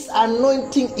 this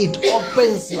anointing, it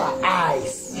opens your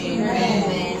eyes.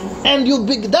 Amen. And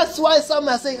that's why some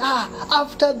are saying,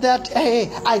 after that,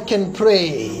 I can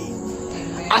pray.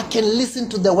 I can listen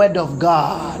to the word of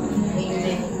God.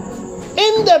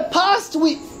 In the past,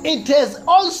 it has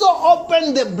also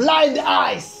opened the blind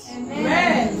eyes.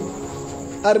 Amen.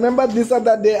 I remember this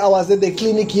other day, I was at the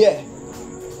clinic here.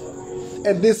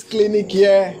 At this clinic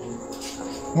here,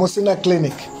 Musina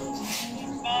clinic.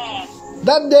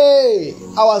 That day,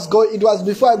 it was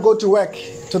before I go to work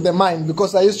to the mine,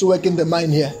 because I used to work in the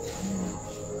mine here.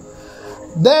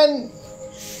 Then,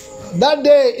 that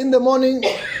day in the morning,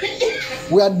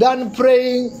 we are done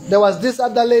praying. There was this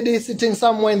other lady sitting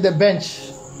somewhere in the bench.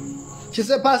 She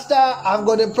said, Pastor, I've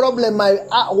got a problem. My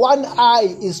one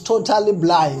eye is totally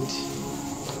blind.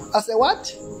 I said,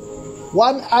 what?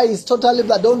 One eye is totally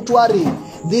blind. Don't worry.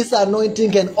 This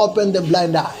anointing can open the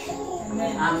blind eye.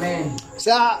 Amen.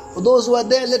 So those who are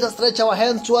there, let us stretch our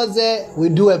hands towards her. We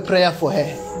do a prayer for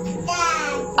her.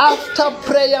 After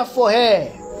prayer for her,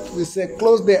 we say,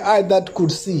 close the eye that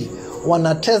could see.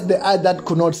 Wanna test the eye that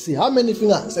could not see. How many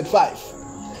fingers? I said 5.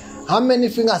 How many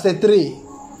fingers? I said 3.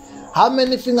 How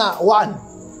many fingers? 1.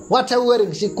 What are we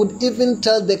wearing? She could even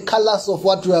tell the colors of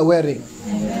what we are wearing.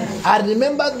 Amen. I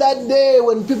remember that day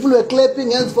when people were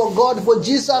clapping hands for God, for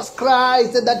Jesus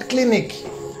Christ at that clinic.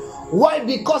 Why?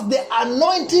 Because the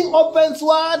anointing opens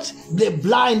what? The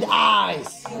blind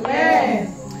eyes.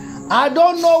 Amen. I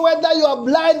don't know whether you are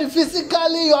blind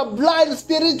physically, you are blind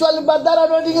spiritually, but that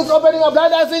anointing is opening your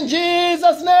blind eyes in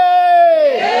Jesus'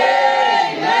 name.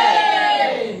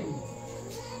 Amen.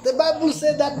 The Bible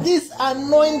said that this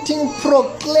anointing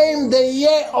proclaimed the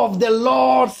year of the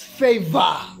Lord's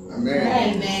favor.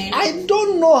 Amen. I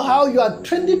don't know how your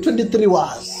 2023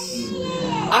 was.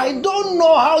 I don't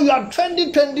know how your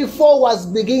 2024 was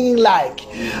beginning like.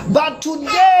 But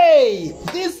today,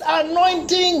 this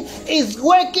anointing is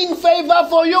working favor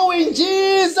for you in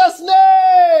Jesus'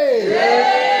 name.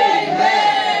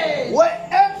 Amen.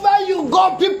 Wherever you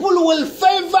go, people will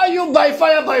favor you by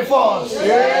fire, by force.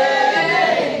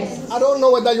 Amen. I don't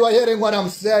know whether you are hearing what I'm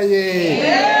saying.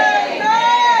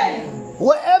 Amen.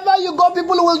 Wherever you go,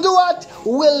 people will do what?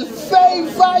 Will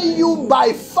favor you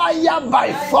by fire,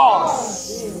 by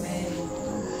force.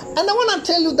 And I want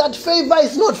to tell you that favor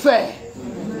is not fair.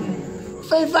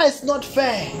 Favor is not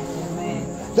fair.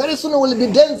 Very soon we'll be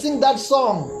dancing that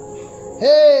song.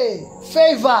 Hey,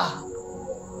 favor.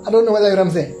 I don't know whether you know what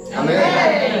I'm saying.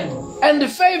 Amen. And the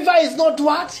favor is not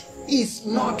what? It's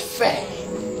not fair.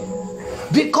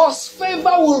 Because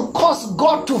favor will cause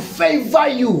God to favor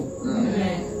you.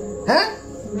 Huh?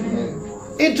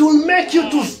 It will make you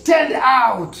to stand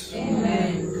out.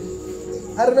 Amen.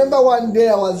 I remember one day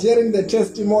I was hearing the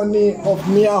testimony of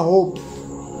Mia Hope.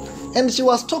 And she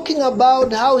was talking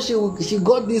about how she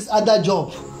got this other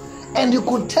job. And you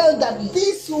could tell that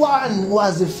this one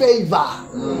was a favor.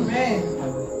 Amen.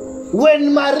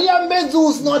 When Maria Mezu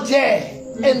was not here,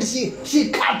 and she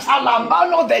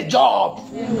catalambano the job.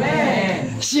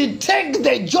 Amen. She take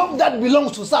the job that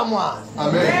belongs to someone.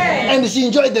 Amen. And she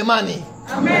enjoyed the money.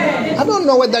 Amen. I don't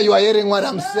know whether you are hearing what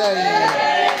I'm saying.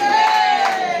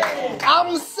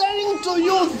 I'm saying out to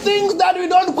you things that we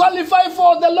don't qualify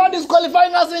for. The Lord is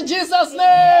qualifying us in Jesus' name.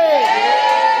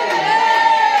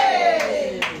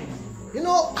 You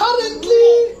know,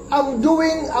 currently I'm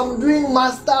doing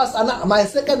masters and my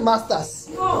second masters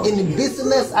in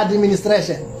business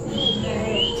administration.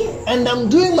 And I'm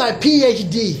doing my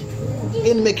PhD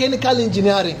in mechanical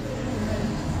engineering.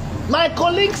 My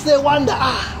colleagues, they wonder,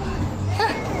 how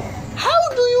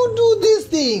do you do these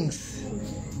things?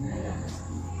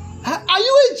 Are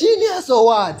you a genius or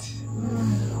what?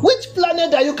 Which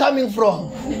planet are you coming from?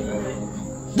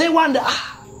 They wonder,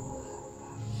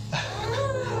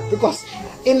 because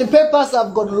in the papers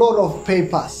I've got a lot of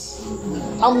papers.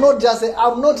 I'm not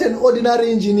an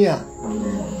ordinary engineer.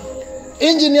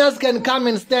 Engineers can come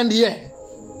and stand here,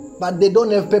 but they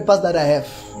don't have papers that I have.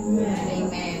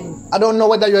 Amen. I don't know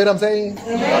whether you hear what I'm saying.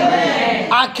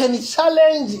 Amen. I can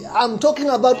challenge, I'm talking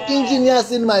about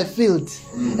engineers in my field,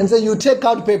 and say, you take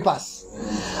out papers.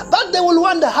 But they will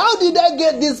wonder, how did I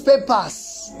get these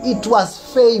papers? It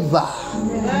was favor.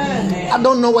 Amen. I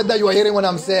don't know whether you are hearing what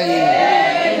I'm saying.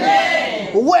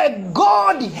 Amen. Where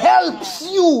God helps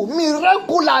you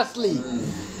miraculously,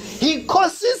 He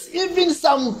causes even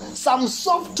some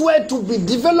software to be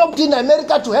developed in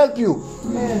America to help you.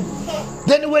 Amen.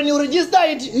 Then when you register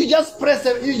it, you just press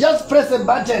a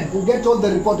button to get all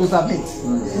the report to submit.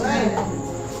 Amen.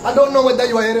 I don't know whether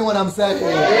you are hearing what I'm saying.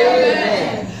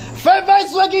 Amen. Favor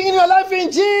is working in your life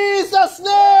in Jesus'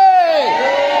 name.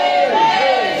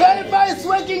 Amen. Favor is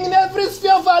working in every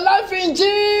sphere of our life in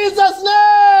Jesus'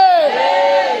 name.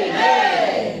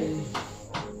 Amen.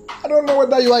 I don't know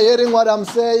whether you are hearing what I'm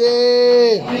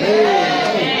saying.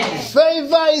 Amen.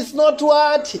 Favor is not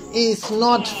what? It's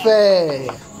not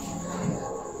fair.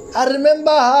 I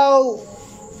remember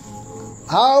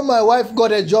how my wife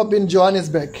got a job in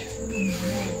Johannesburg.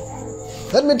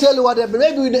 Let me tell you what happened.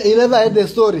 Maybe you never heard the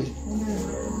story.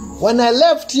 When I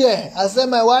left here, I said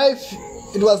my wife,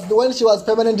 it was when she was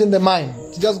permanent in the mine.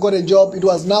 She just got a job. It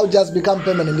was now just become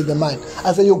permanent in the mine.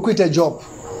 I said, you quit a job.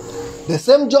 The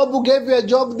same job who gave you a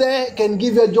job there can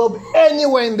give you a job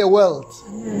anywhere in the world.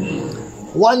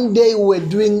 One day we were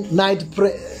doing night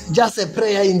prayer, just a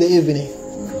prayer in the evening.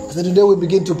 I said, today we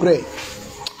begin to pray.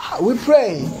 We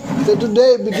pray. I said,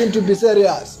 today begin to be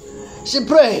serious. She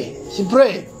prayed.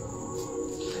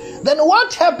 Then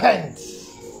what happened?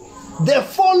 The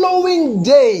following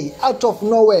day, out of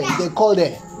nowhere, they called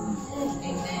her.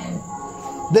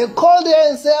 They called her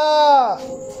and said,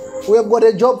 we have got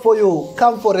a job for you.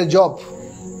 Come for a job.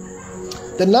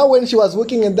 Then now when she was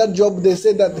working in that job, they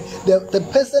said that the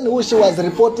person who she was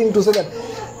reporting to said that,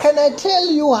 can I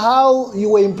tell you how you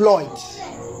were employed?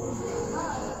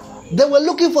 They were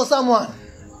looking for someone.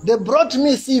 They brought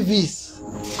me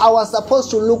CVs. I was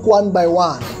supposed to look one by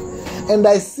one. And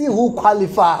I see who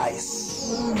qualifies.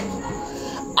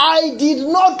 I did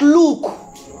not look.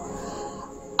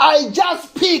 I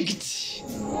just picked.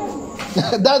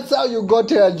 That's how you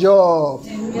got your job.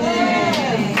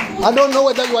 Amen. I don't know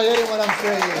whether you are hearing what I'm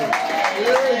saying.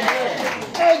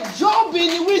 Amen. A job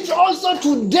in which also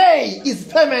today is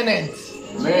permanent.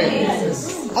 Amen.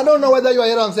 I don't know whether you are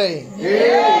hearing what I'm saying.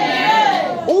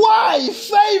 Amen. Why?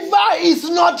 Favor is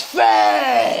not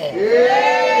fair.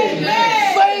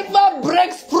 Amen. Favor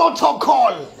breaks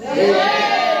protocol.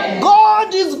 Amen.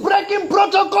 God is breaking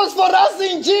protocols for us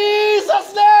in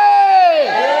Jesus' name.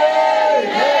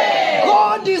 Amen.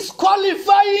 God is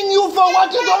qualifying you for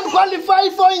what you don't qualify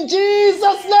for in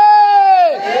Jesus'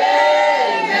 name.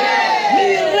 Amen.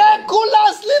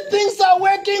 Miraculously, things are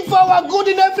working for our good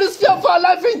in every sphere of our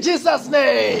life in Jesus'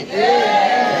 name.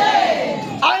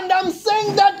 Amen. And I'm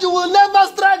saying that you will never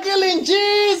struggle in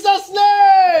Jesus'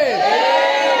 name.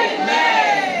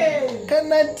 Amen.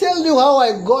 Can I tell you how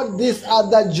I got this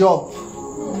other job?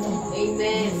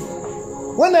 Amen.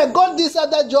 When I got this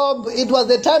other job, it was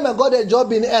the time I got a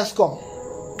job in ESCOM.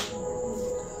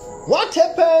 What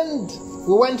happened?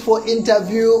 We went for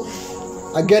interview.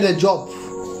 I get a job.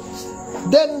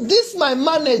 Then this my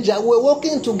manager, we're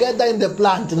working together in the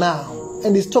plant now,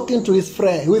 and he's talking to his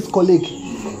friend, his colleague.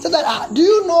 So that, do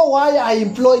you know why I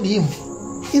employed him?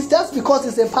 It's just because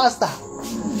he's a pastor.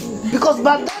 Because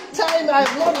by that time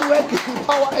I'm not working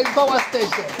in power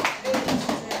station.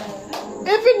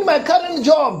 Even my current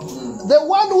job, the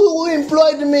one who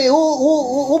employed me,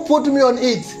 who put me on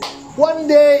it, one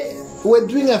day we're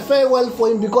doing a farewell for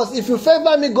him, because if you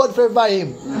favor me, God favor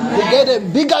him. You get a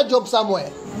bigger job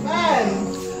somewhere.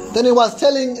 Then he was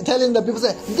telling the people,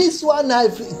 say, this one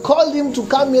I've called him to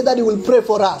come here that he will pray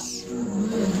for us.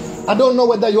 I don't know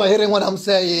whether you are hearing what I'm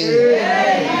saying.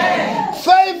 Amen.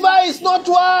 Favor is not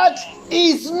what?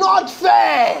 is not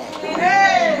fair.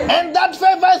 Amen. And that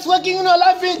favor is working in your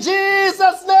life in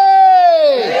Jesus'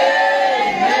 name.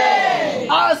 Amen.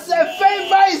 As a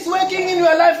favor is working in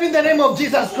your life in the name of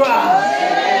Jesus Christ.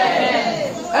 Amen.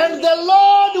 And the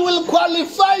Lord will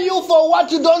qualify you for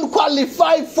what you don't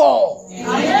qualify for.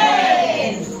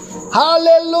 Amen.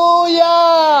 Hallelujah.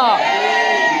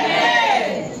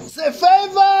 Amen. Say,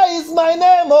 favor is my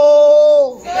name,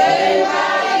 oh.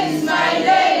 Favor is my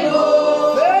name,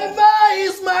 oh. Favor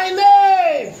is my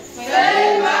name.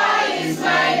 Favor is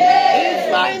my name.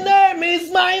 It's my name, it's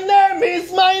my name,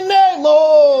 it's my name,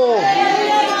 oh.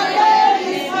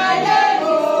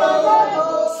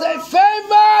 Say,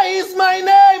 favor is my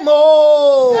name,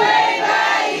 oh.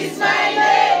 Favor is my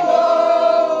name,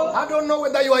 oh. I don't know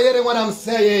whether you are hearing what I'm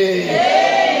saying.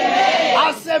 Amen.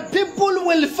 I said people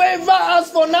will favor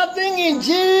us for nothing in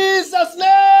Jesus'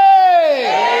 name.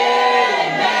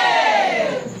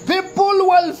 Amen. People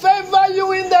will favor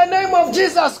you in the name of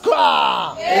Jesus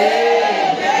Christ.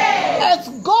 Amen. As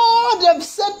God have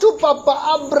said to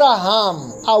Papa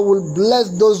Abraham, I will bless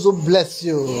those who bless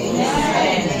you.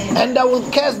 Amen. And I will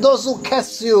curse those who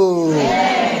curse you.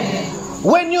 Amen.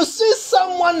 When you see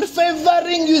someone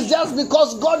favoring you, it's just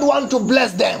because God wants to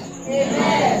bless them.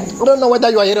 Amen. I don't know whether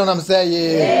you are hearing what I'm saying.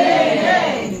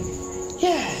 Amen.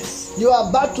 Yes. You are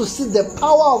about to see the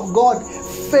power of God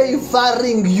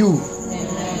favoring you.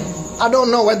 Amen. I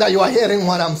don't know whether you are hearing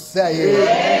what I'm saying.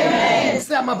 Amen.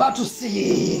 Say, I'm about to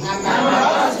see. I'm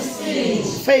about to see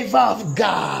favor of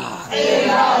God.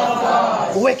 Favor of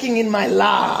God. Working in my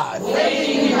life.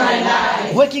 Working in my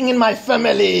life. Working in my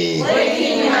family.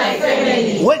 Working in my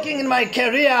family. Working in my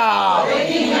career.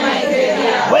 Working in my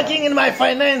career. Working in my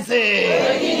finances.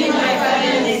 Working in my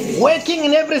finances. Working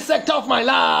in every sector of my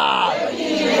life. Working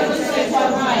in every sector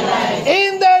of my life.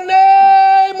 In the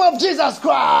name of Jesus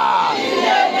Christ. In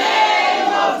the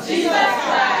name of Jesus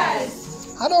Christ.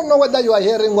 I don't know whether you are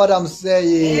hearing what I'm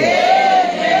saying.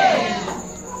 Amen.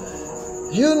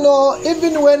 You know,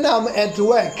 even when I'm at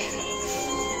work,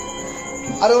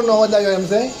 I don't know whether you are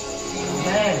saying.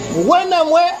 Amen. When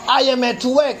I'm where I am at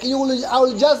work, I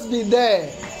will just be there,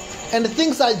 and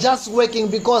things are just working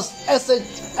because as a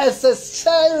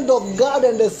child of God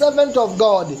and a servant of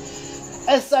God,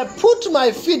 as I put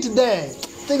my feet there,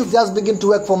 things just begin to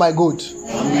work for my good.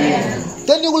 Amen.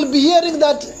 Then you will be hearing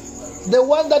that the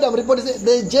one that I'm reporting,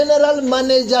 the general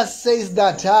manager says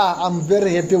that, I'm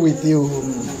very happy with you.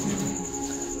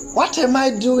 What am I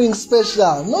doing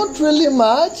special? Not really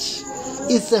much.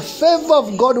 It's a favor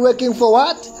of God working for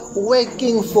what?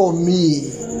 Working for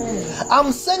me.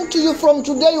 I'm saying to you from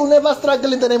today, you'll never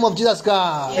struggle in the name of Jesus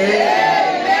Christ.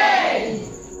 Amen.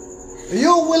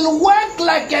 You will work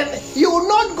like an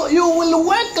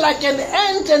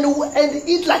ant and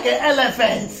eat like an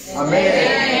elephant.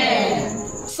 Amen.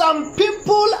 Some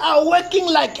people are working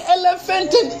like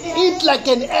elephant and eat like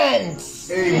an ant.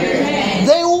 Amen.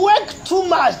 They work too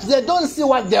much. They don't see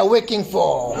what they are working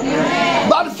for. Amen.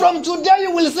 But from today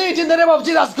you will see it in the name of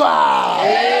Jesus Christ.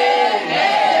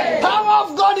 Amen. The power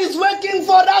of God is working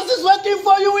for us. Is working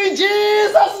for you in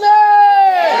Jesus'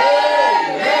 name.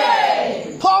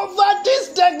 Amen. Poverty,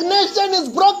 stagnation is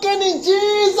broken in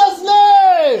Jesus'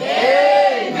 name.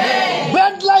 Amen.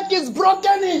 Bad luck is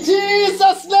broken in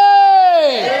Jesus'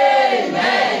 name.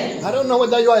 Amen. I don't know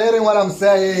whether you are hearing what I'm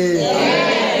saying.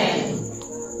 Amen.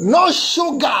 No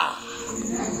sugar.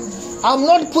 I'm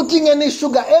not putting any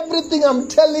sugar. Everything I'm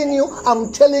telling you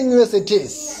as it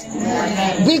is.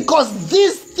 Amen. Because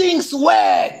these things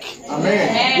work.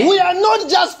 Amen. We are not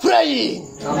just praying.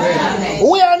 Amen.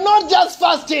 We are not just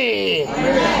fasting.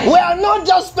 Amen. We are not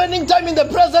just spending time in the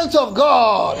presence of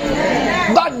God.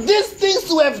 Amen. But these things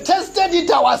we have tested it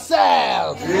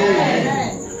ourselves.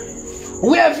 Amen.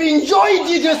 We have enjoyed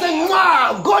it. You say,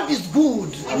 wow, God is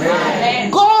good. Amen.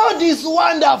 God is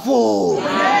wonderful.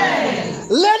 Amen.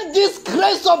 Let this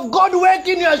grace of God work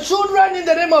in your children in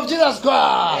the name of Jesus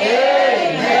Christ.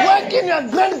 Amen. Work in your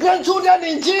grandchildren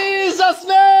in Jesus'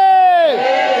 name.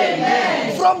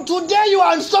 Amen. From today you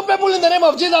are unstoppable in the name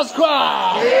of Jesus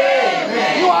Christ.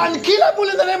 Amen. You are unkillable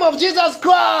in the name of Jesus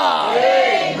Christ.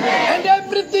 Amen. And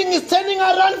everything is turning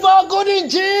around for good in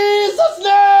Jesus'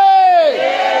 name.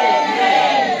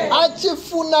 Amen.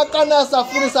 Achifuna kana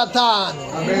safuni satani.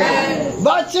 Amen.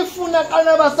 Bachifuna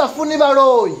kana basafuni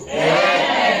baroi.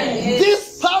 Amen.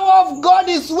 This power of God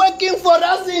is working for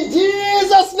us in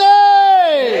Jesus'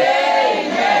 name.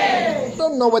 Amen. I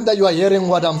don't know whether you are hearing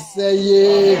what I'm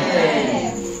saying.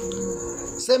 Amen.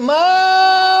 Say,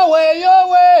 my way, your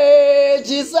way,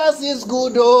 Jesus is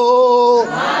good. Oh.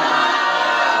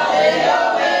 My way,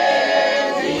 your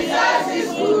way, Jesus is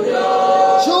good.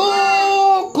 Oh.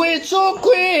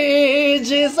 Chukwi,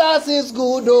 Jesus is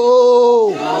good,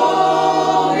 oh.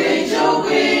 Jesus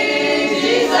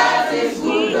is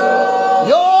good, oh.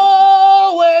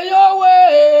 Your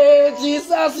way,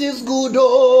 Jesus is good,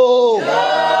 oh.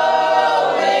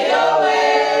 Your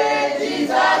way,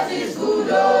 Jesus is good,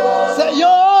 oh. Say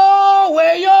your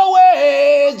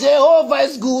way, Jehovah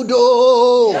is good,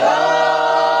 oh. Your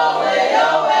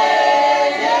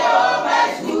way,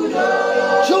 Jehovah is good, oh.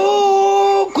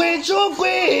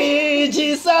 Chukwi,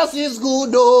 Jesus is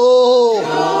good, oh.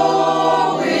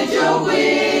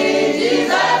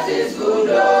 Jesus is good,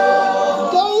 oh.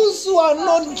 Those who are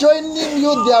not joining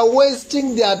you, they are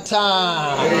wasting their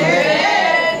time.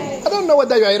 Amen. I don't know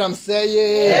whether you hear what I'm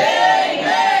saying.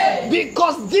 Amen.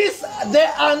 Because the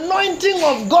anointing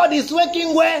of God is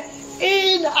working where?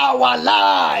 In our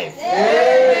life.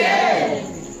 Amen.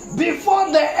 Before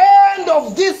the end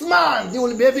of this month, you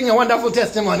will be having a wonderful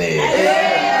testimony.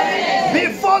 Amen.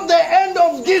 Before the end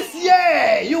of this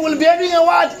year, you will be having a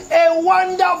what? A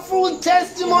wonderful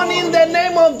testimony in the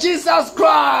name of Jesus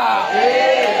Christ.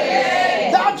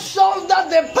 Amen. That shows that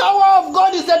the power of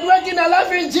God is at work in our life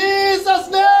in Jesus'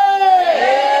 name.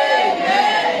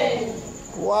 Amen.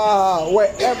 Wow,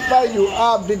 wherever you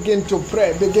are, begin to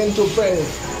pray. Begin to pray.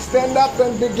 Stand up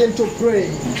and begin to pray.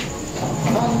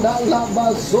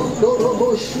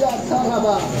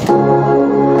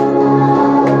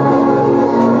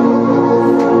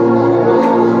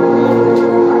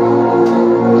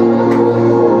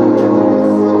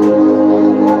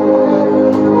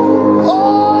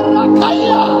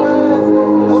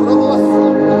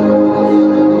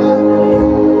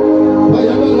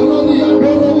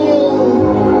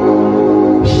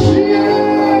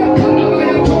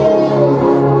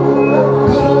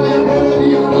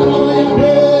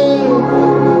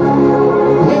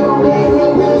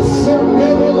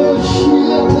 Send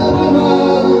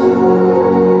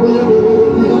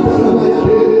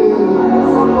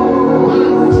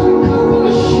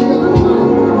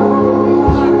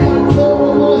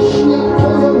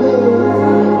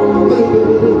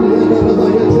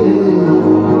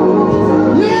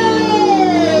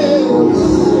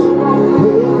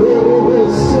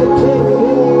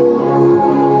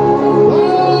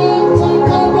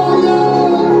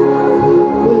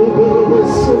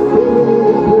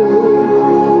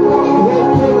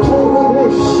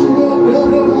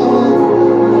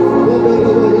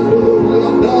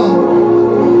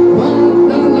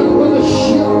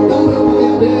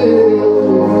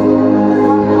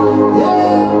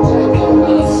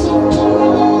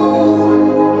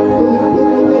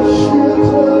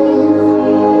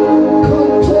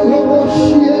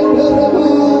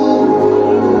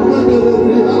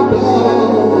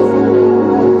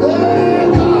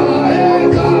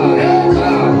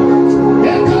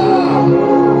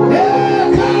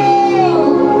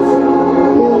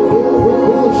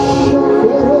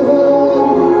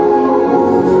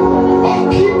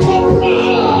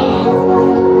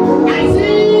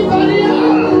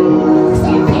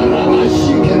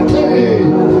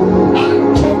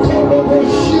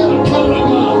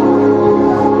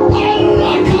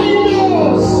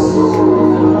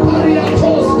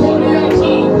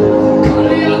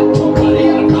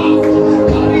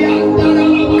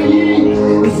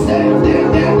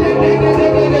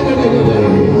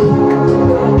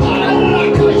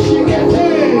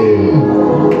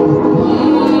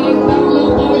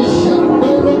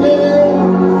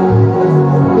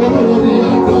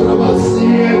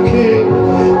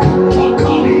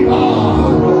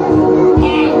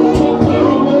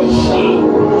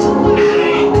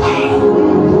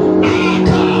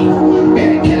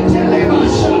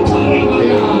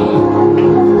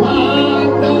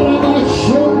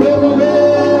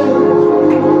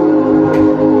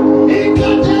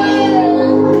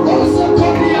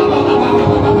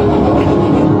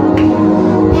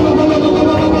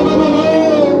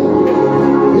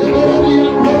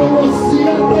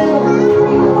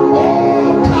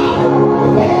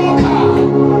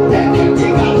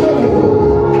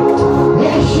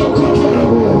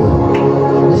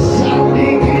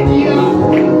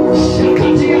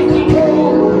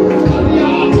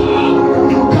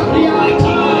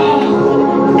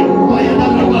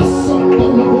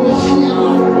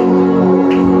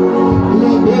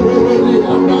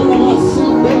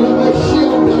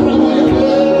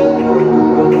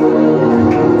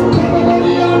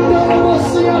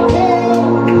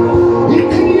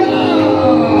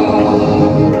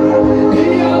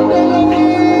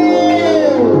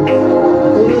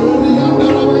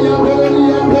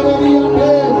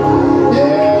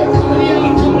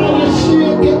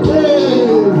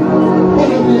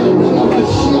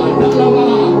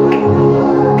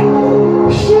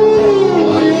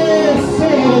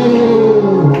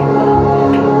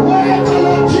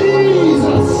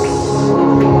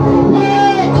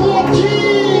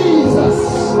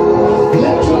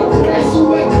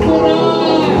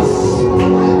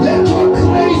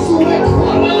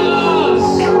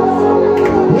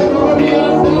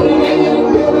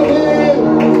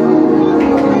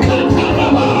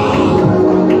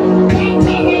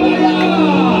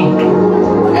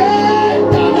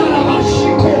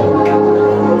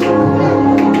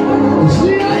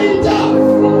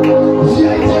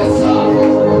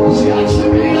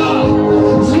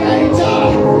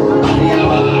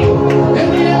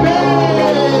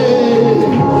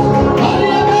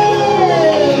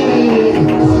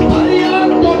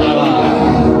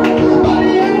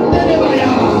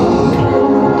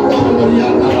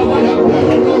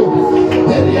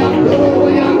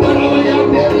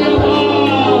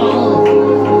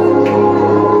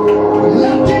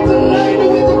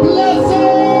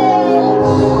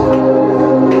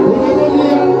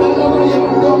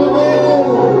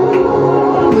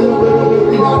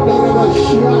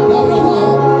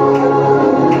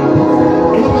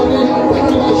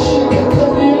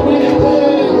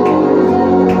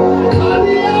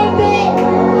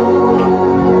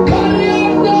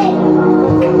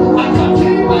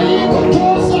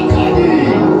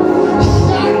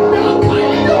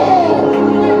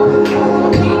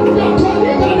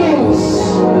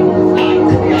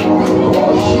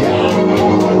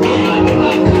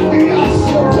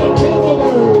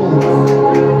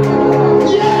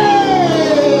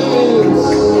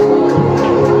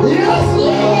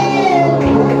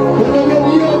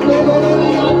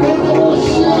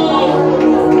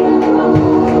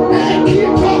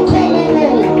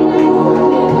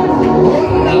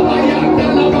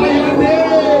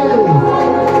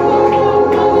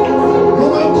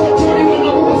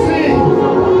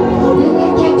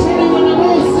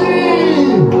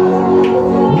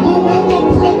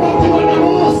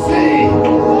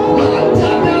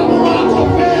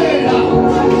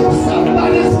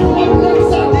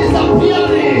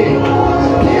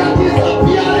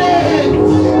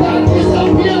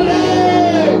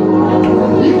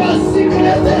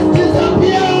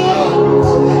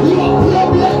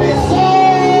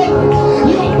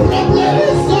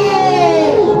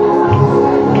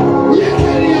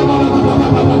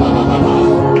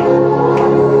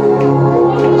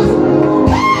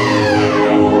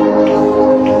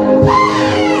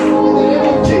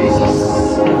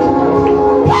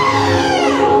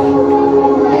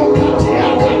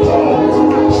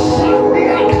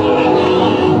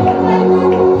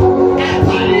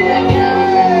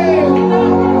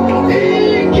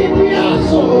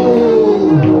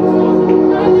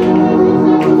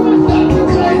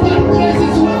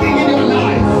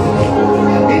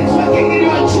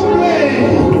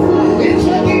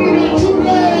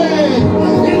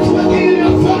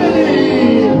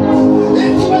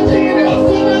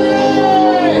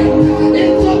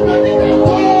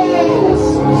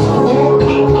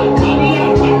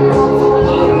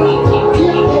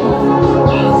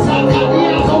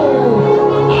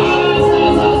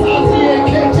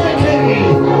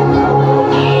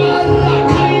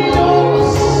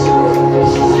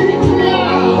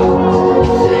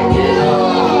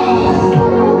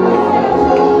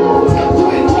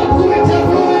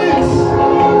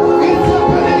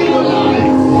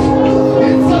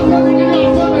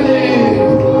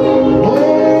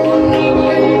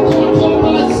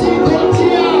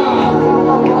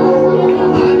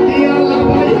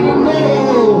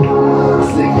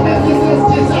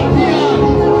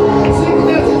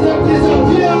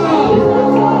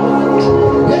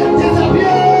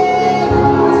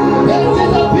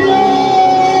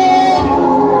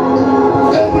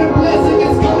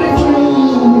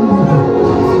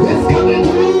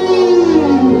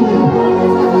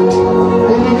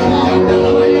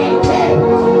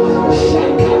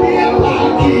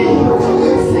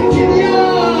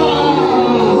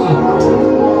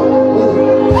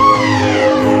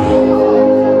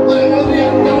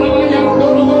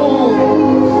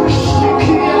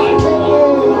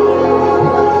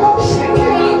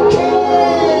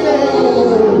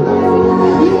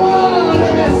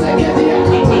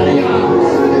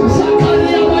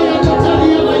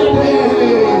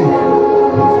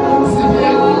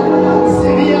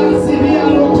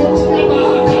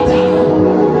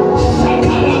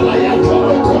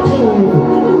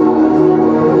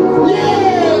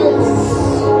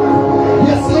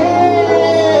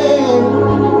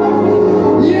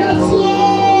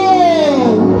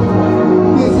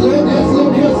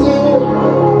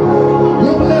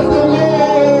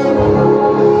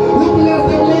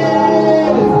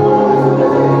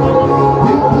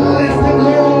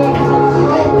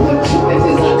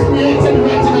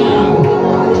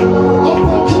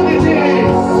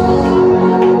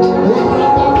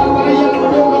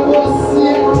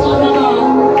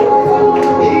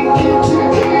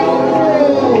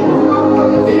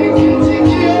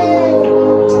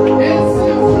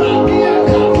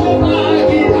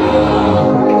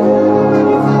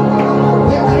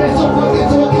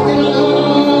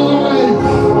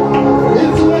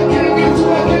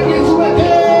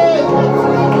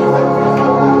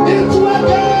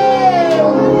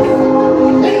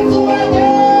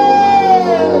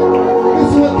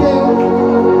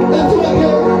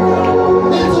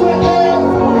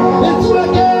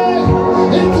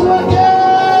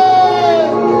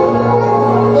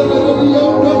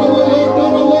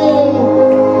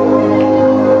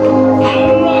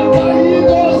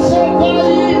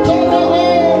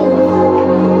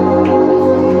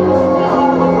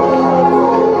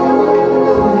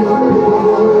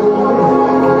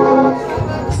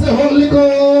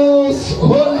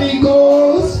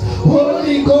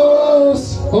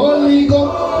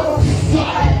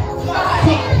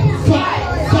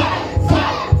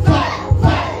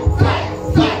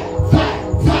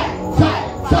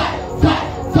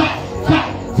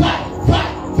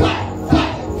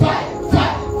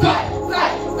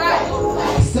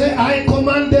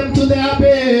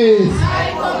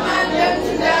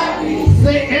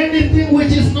anything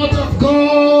which is not of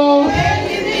God,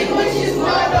 anything which is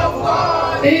not of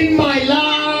God, in my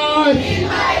life,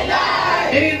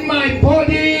 in my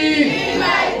body,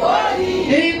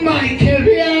 in my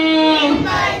career,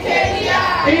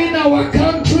 in our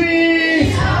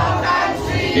country,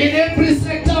 in every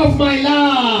sector of my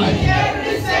life.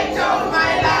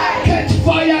 Catch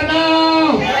fire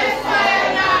now.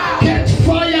 Catch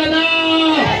fire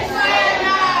now.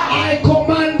 I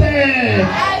command them.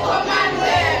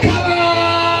 Come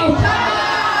out.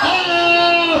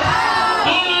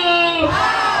 Out.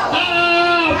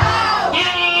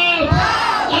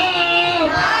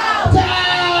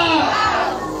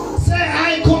 Say,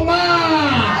 I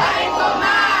command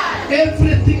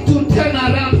everything to turn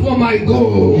around for my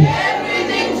goal.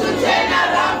 Everything to turn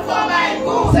around for my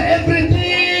good. Say everything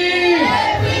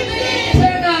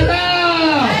turn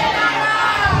around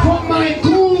for my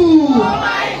good.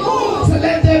 So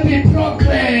let there be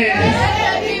progress.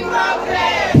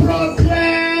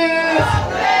 Progress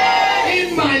in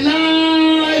my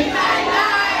life,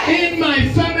 in my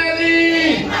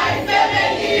family,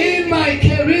 in my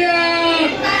career,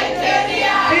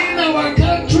 in our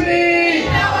country,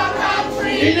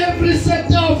 in every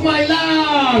sector of my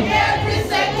life.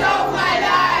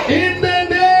 In the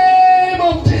name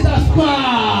of Jesus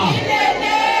Christ.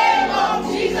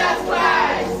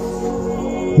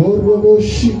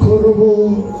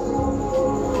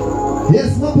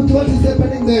 Yes, Mama, what is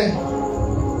happening there?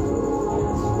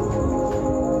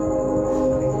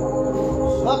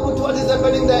 Mama, what is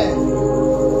happening there?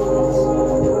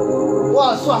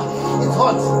 Wow, it's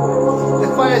hot. The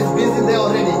fire is busy there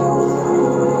already.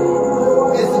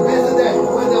 It's busy there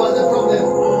when there was a problem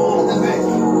at the back.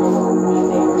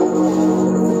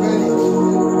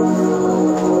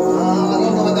 I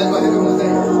don't know what that was going to say.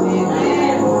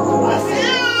 I said,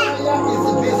 fire is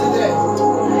busy there.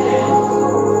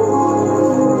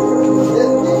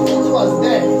 It was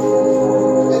there.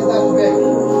 Let that back.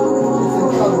 It's in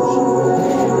courage.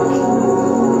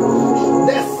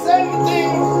 The same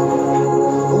thing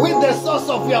with the source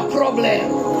of your problem.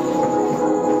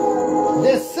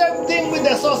 The same thing with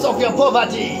the source of your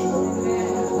poverty.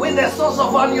 With the source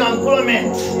of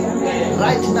unemployment.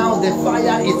 Right now the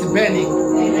fire is burning.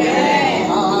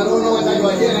 I don't know whether you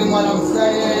are hearing what I'm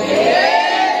saying.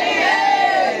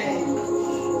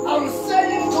 I'm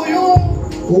saying to you,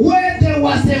 where there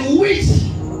was a witch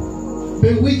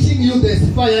bewitching you, there's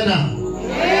fire now.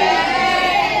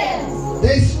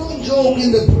 There is no joke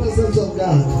in the presence of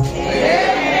God.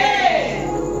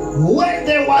 Where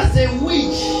there was a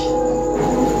witch,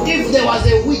 if there was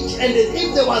a witch and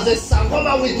if there was a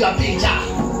sangoma with your picture,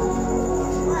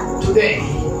 today,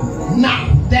 now,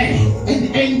 then,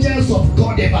 and angels of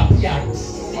God have appeared.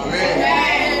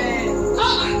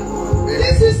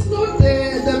 This is not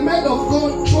the man of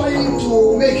God trying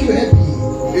to make you happy.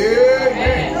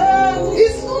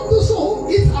 It's not so.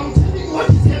 I'm telling you what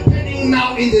is happening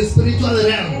now in the spiritual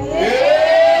realm.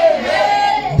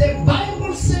 The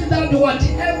Bible says that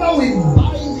whatever we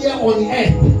bind here on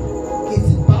earth is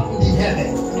bound in heaven.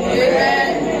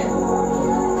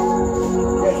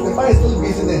 Yes, the fire is still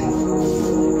busy there.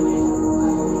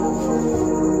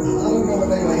 I don't know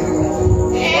whether you are hearing that.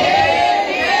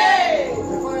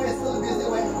 The fire is still busy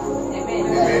where?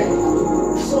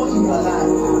 So in your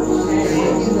life,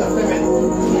 in your family,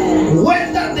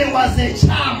 whether there was a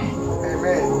charm,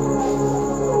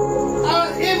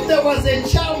 if there was a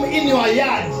charm in your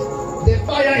yard, the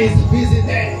fire is busy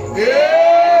there.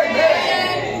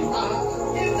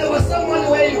 If there was someone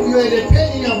where you had a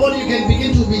pain in your body, you can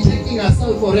begin to be taking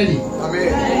yourself already. But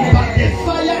the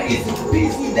fire is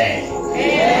busy there.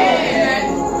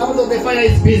 How the fire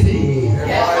is busy? The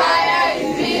fire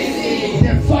is busy.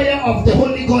 The fire of the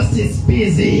Holy Ghost is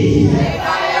busy. The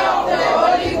fire of the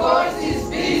Holy Ghost is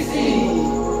busy.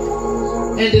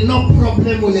 And no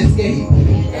problem will escape.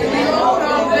 No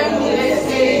problem will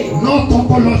escape. No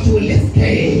tokolosh will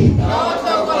escape. No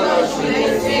tokolosh will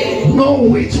escape. No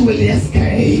witch will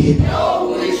escape. No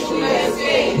witch will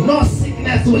escape. No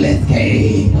sickness will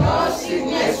escape. No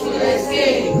sickness will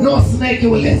escape. No snake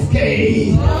will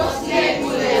escape. No snake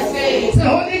will escape. Say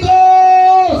Holy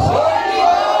Ghost. Holy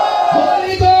Ghost.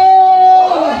 Holy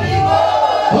Ghost.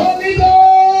 Holy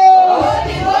Ghost.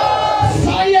 Holy Ghost.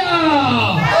 Fire.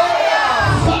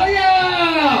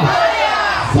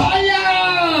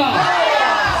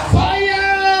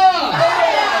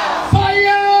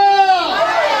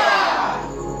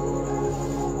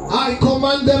 I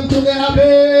command them to the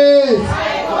abyss.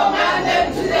 I command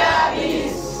them to the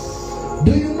abyss.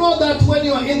 Do you know that when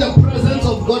you are in the presence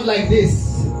of God like this,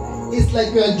 it's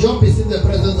like your job is in the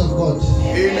presence of God.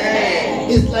 Amen.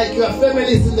 It's like your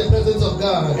family is in the presence of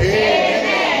God.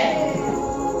 Amen.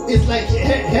 it's like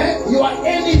your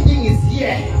anything is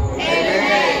here.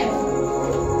 Amen.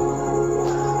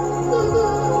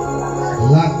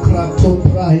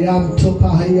 Lakratoprayam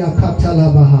topahaya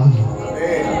katalabaha.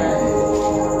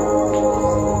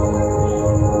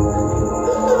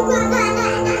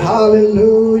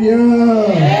 Hallelujah.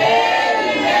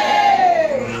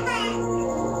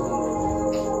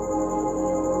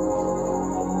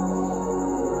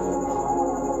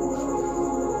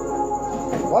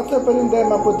 What's happening there,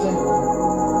 Mapuche?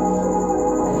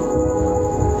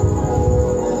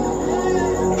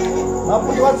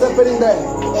 Mapuche, what's happening there?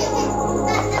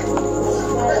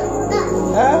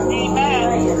 Huh?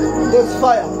 There's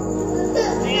fire.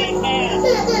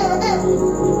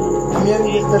 I mean,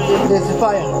 there's a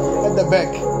fire at the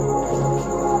back.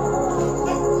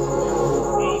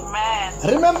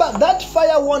 Remember, that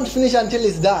fire won't finish until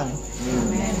it's done.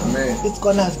 Amen. It's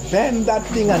gonna burn that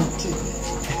thing until.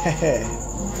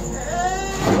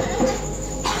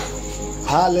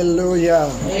 Hallelujah.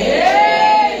 Amen.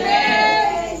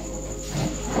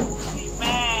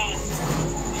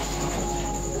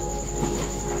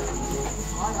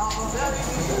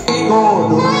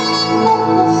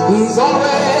 He's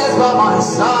always by my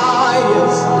side,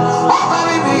 yes. Oh,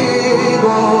 very big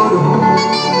God.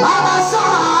 By my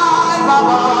side, by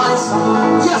my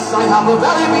side. Yes, I have a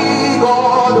very big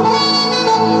God.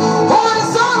 Oh,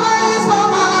 he's always by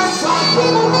my side.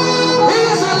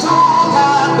 He's a tall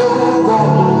and new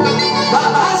God. By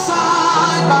my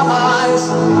side, by my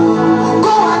side.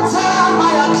 Go and tell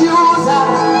my accuser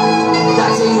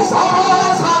that he's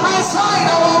always by my side.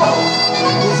 Oh,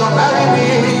 he's a very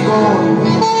big God.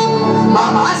 By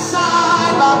my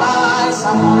side, by my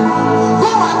side.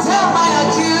 Go and tell my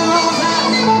accuser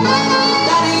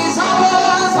that he's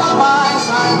always by my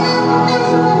side.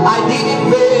 I didn't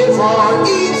pay for it.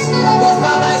 He's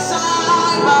by my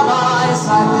side, by my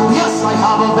side. Yes, I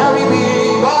have a very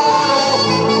big God.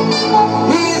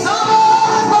 He's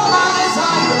always by my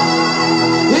side.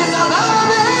 He's a very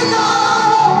big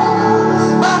God.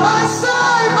 By my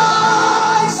side, by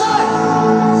my side.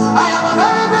 I have a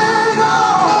very big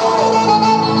God.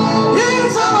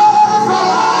 He's always by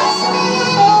my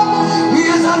side. He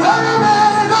is a very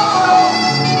big God.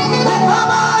 And by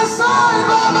my side,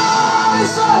 by my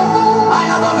side. I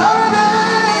have a very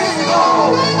big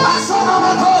God. I saw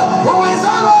my God who is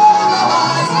always by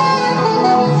my side.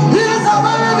 He is a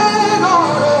very big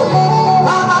God.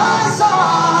 By my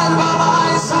side, by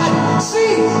my side.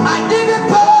 See, I didn't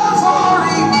pay for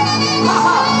it.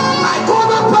 I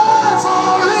couldn't pay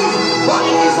for it. But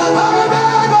he's a very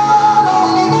big God.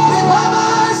 He's by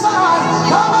my side,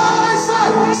 by my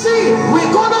side. See, we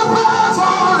couldn't pay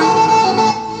for it.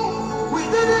 We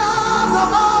didn't have the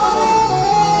money.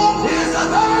 He's a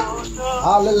very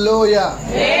Hallelujah.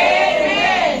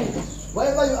 Amen.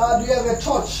 Wherever you are, do you have a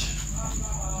torch?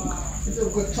 If you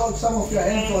could touch some of your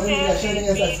hands for him, you are shining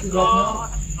as I speak right now.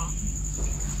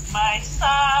 My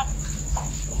son,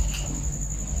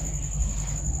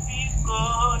 be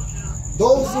good.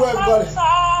 Those who have got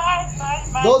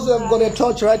a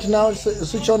torch right now,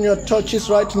 switch on your torches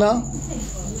right now.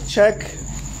 Check.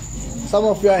 Some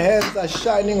of your hands are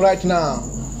shining right now.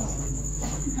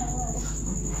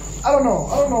 I don't know.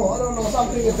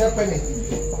 Something is happening.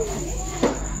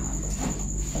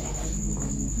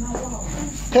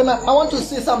 I want to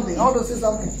see something. I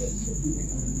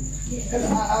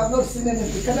have not seen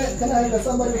anything. Can I have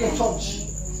somebody with a torch?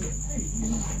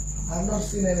 I have not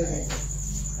seen anything.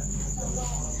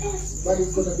 But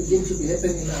it's going to begin to be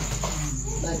happening now.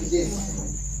 Like this.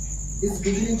 It's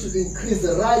beginning to increase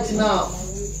right now.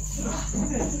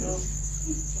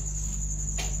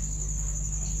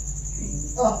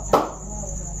 Oh.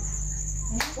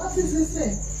 What is this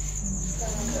thing?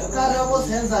 Karabo's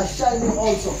hands are shining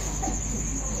also.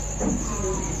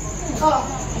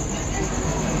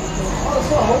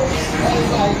 Also Hope's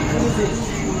hands are increasing.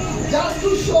 Just to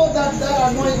show that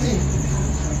anointing.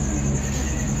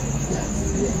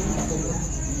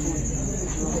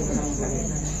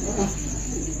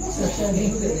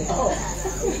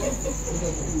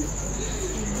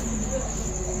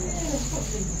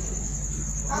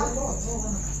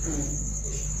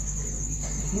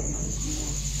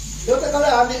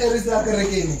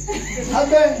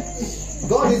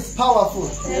 God is powerful.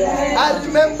 I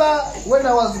remember when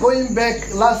I was going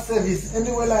back last service and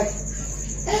they were like,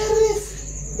 Eris,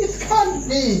 it can't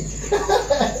be.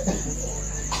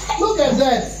 Look at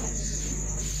that.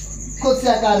 Look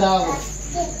at that.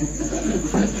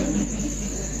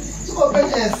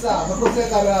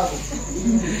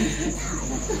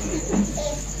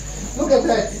 Look at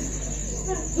that.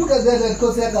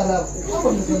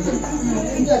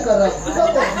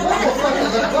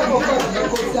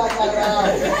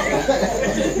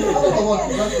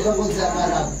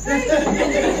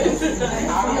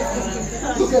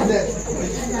 Look at that.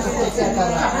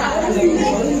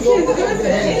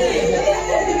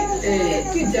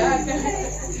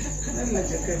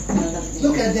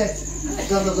 Look at that.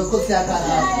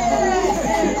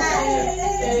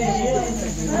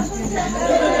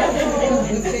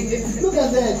 Look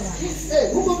at that. Hey,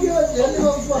 who could be a look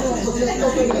at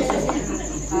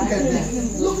that.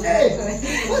 Look, hey,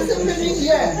 what's happening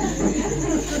here?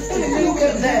 Look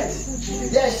at that.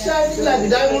 They are shining like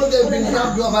diamonds. They've been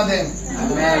wrapped over them.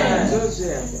 Amen.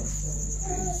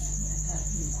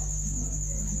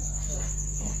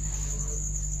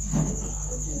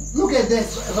 Look at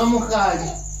this, Ramokali.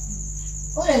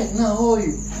 Oh, now, how are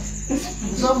you?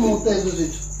 Some more things with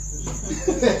it.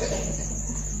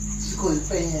 School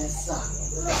pensa.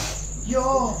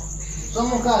 Yo,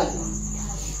 Ramokali.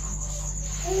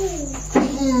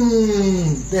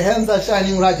 The hands are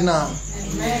shining right now.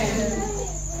 Amen.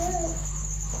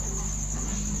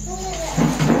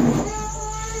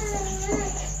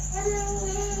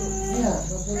 Yeah,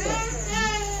 that's okay.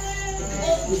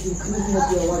 It's increasing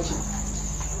as you're watching.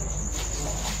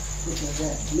 Look at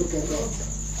that. Look at that.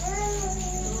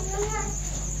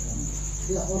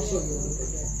 Yeah, also look at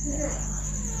that.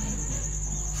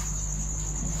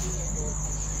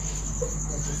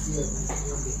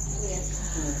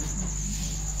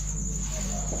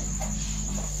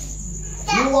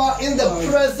 You are in the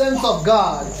presence of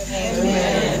God.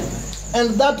 Amen. And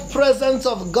that presence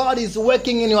of God is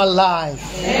working in your life.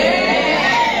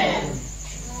 Amen.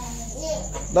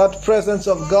 That presence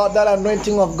of God, that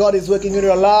anointing of God is working in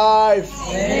your life.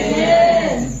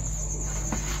 Amen.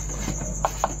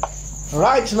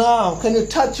 Right now, can you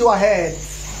touch your head?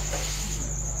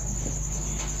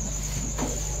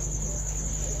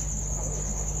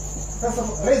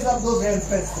 Raise up those hands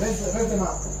first. Raise them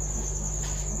up.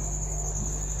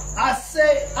 I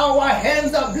say our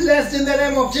hands are blessed in the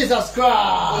name of Jesus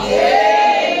Christ.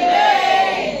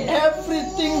 Amen.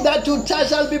 Everything that you touch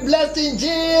shall be blessed in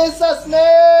Jesus'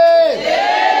 name.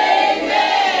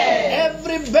 Amen.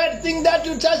 Every bad thing that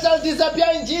you touch shall disappear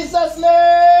in Jesus'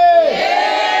 name.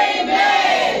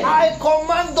 Amen. I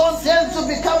command those hands to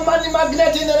become money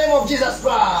magnet in the name of Jesus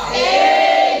Christ.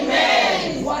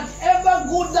 Amen. Whatever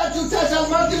good that you touch shall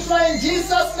multiply in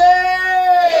Jesus'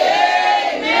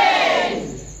 name. Amen.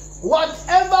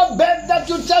 Whatever bad that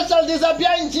you touch shall disappear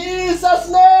in Jesus'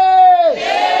 name.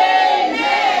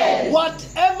 Amen.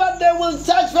 Whatever they will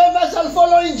touch, favor shall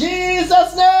follow in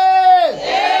Jesus' name.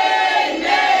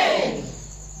 Amen.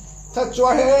 Touch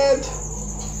your head.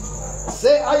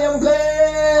 Say, I am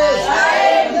blessed. I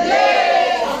am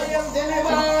blessed. I am delivered. I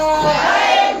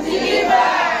am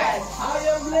delivered. I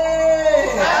am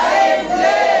blessed. I am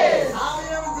blessed. I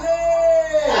am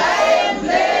blessed.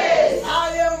 I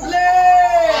am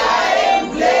blessed. I am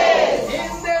blessed.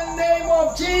 In the name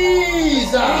of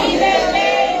Jesus. In the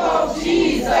name of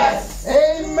Jesus.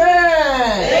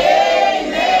 Amen.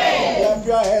 Amen. Clap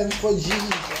your hands for Jesus.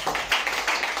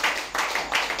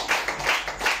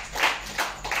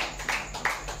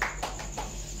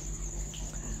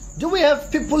 Do we have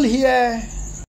people here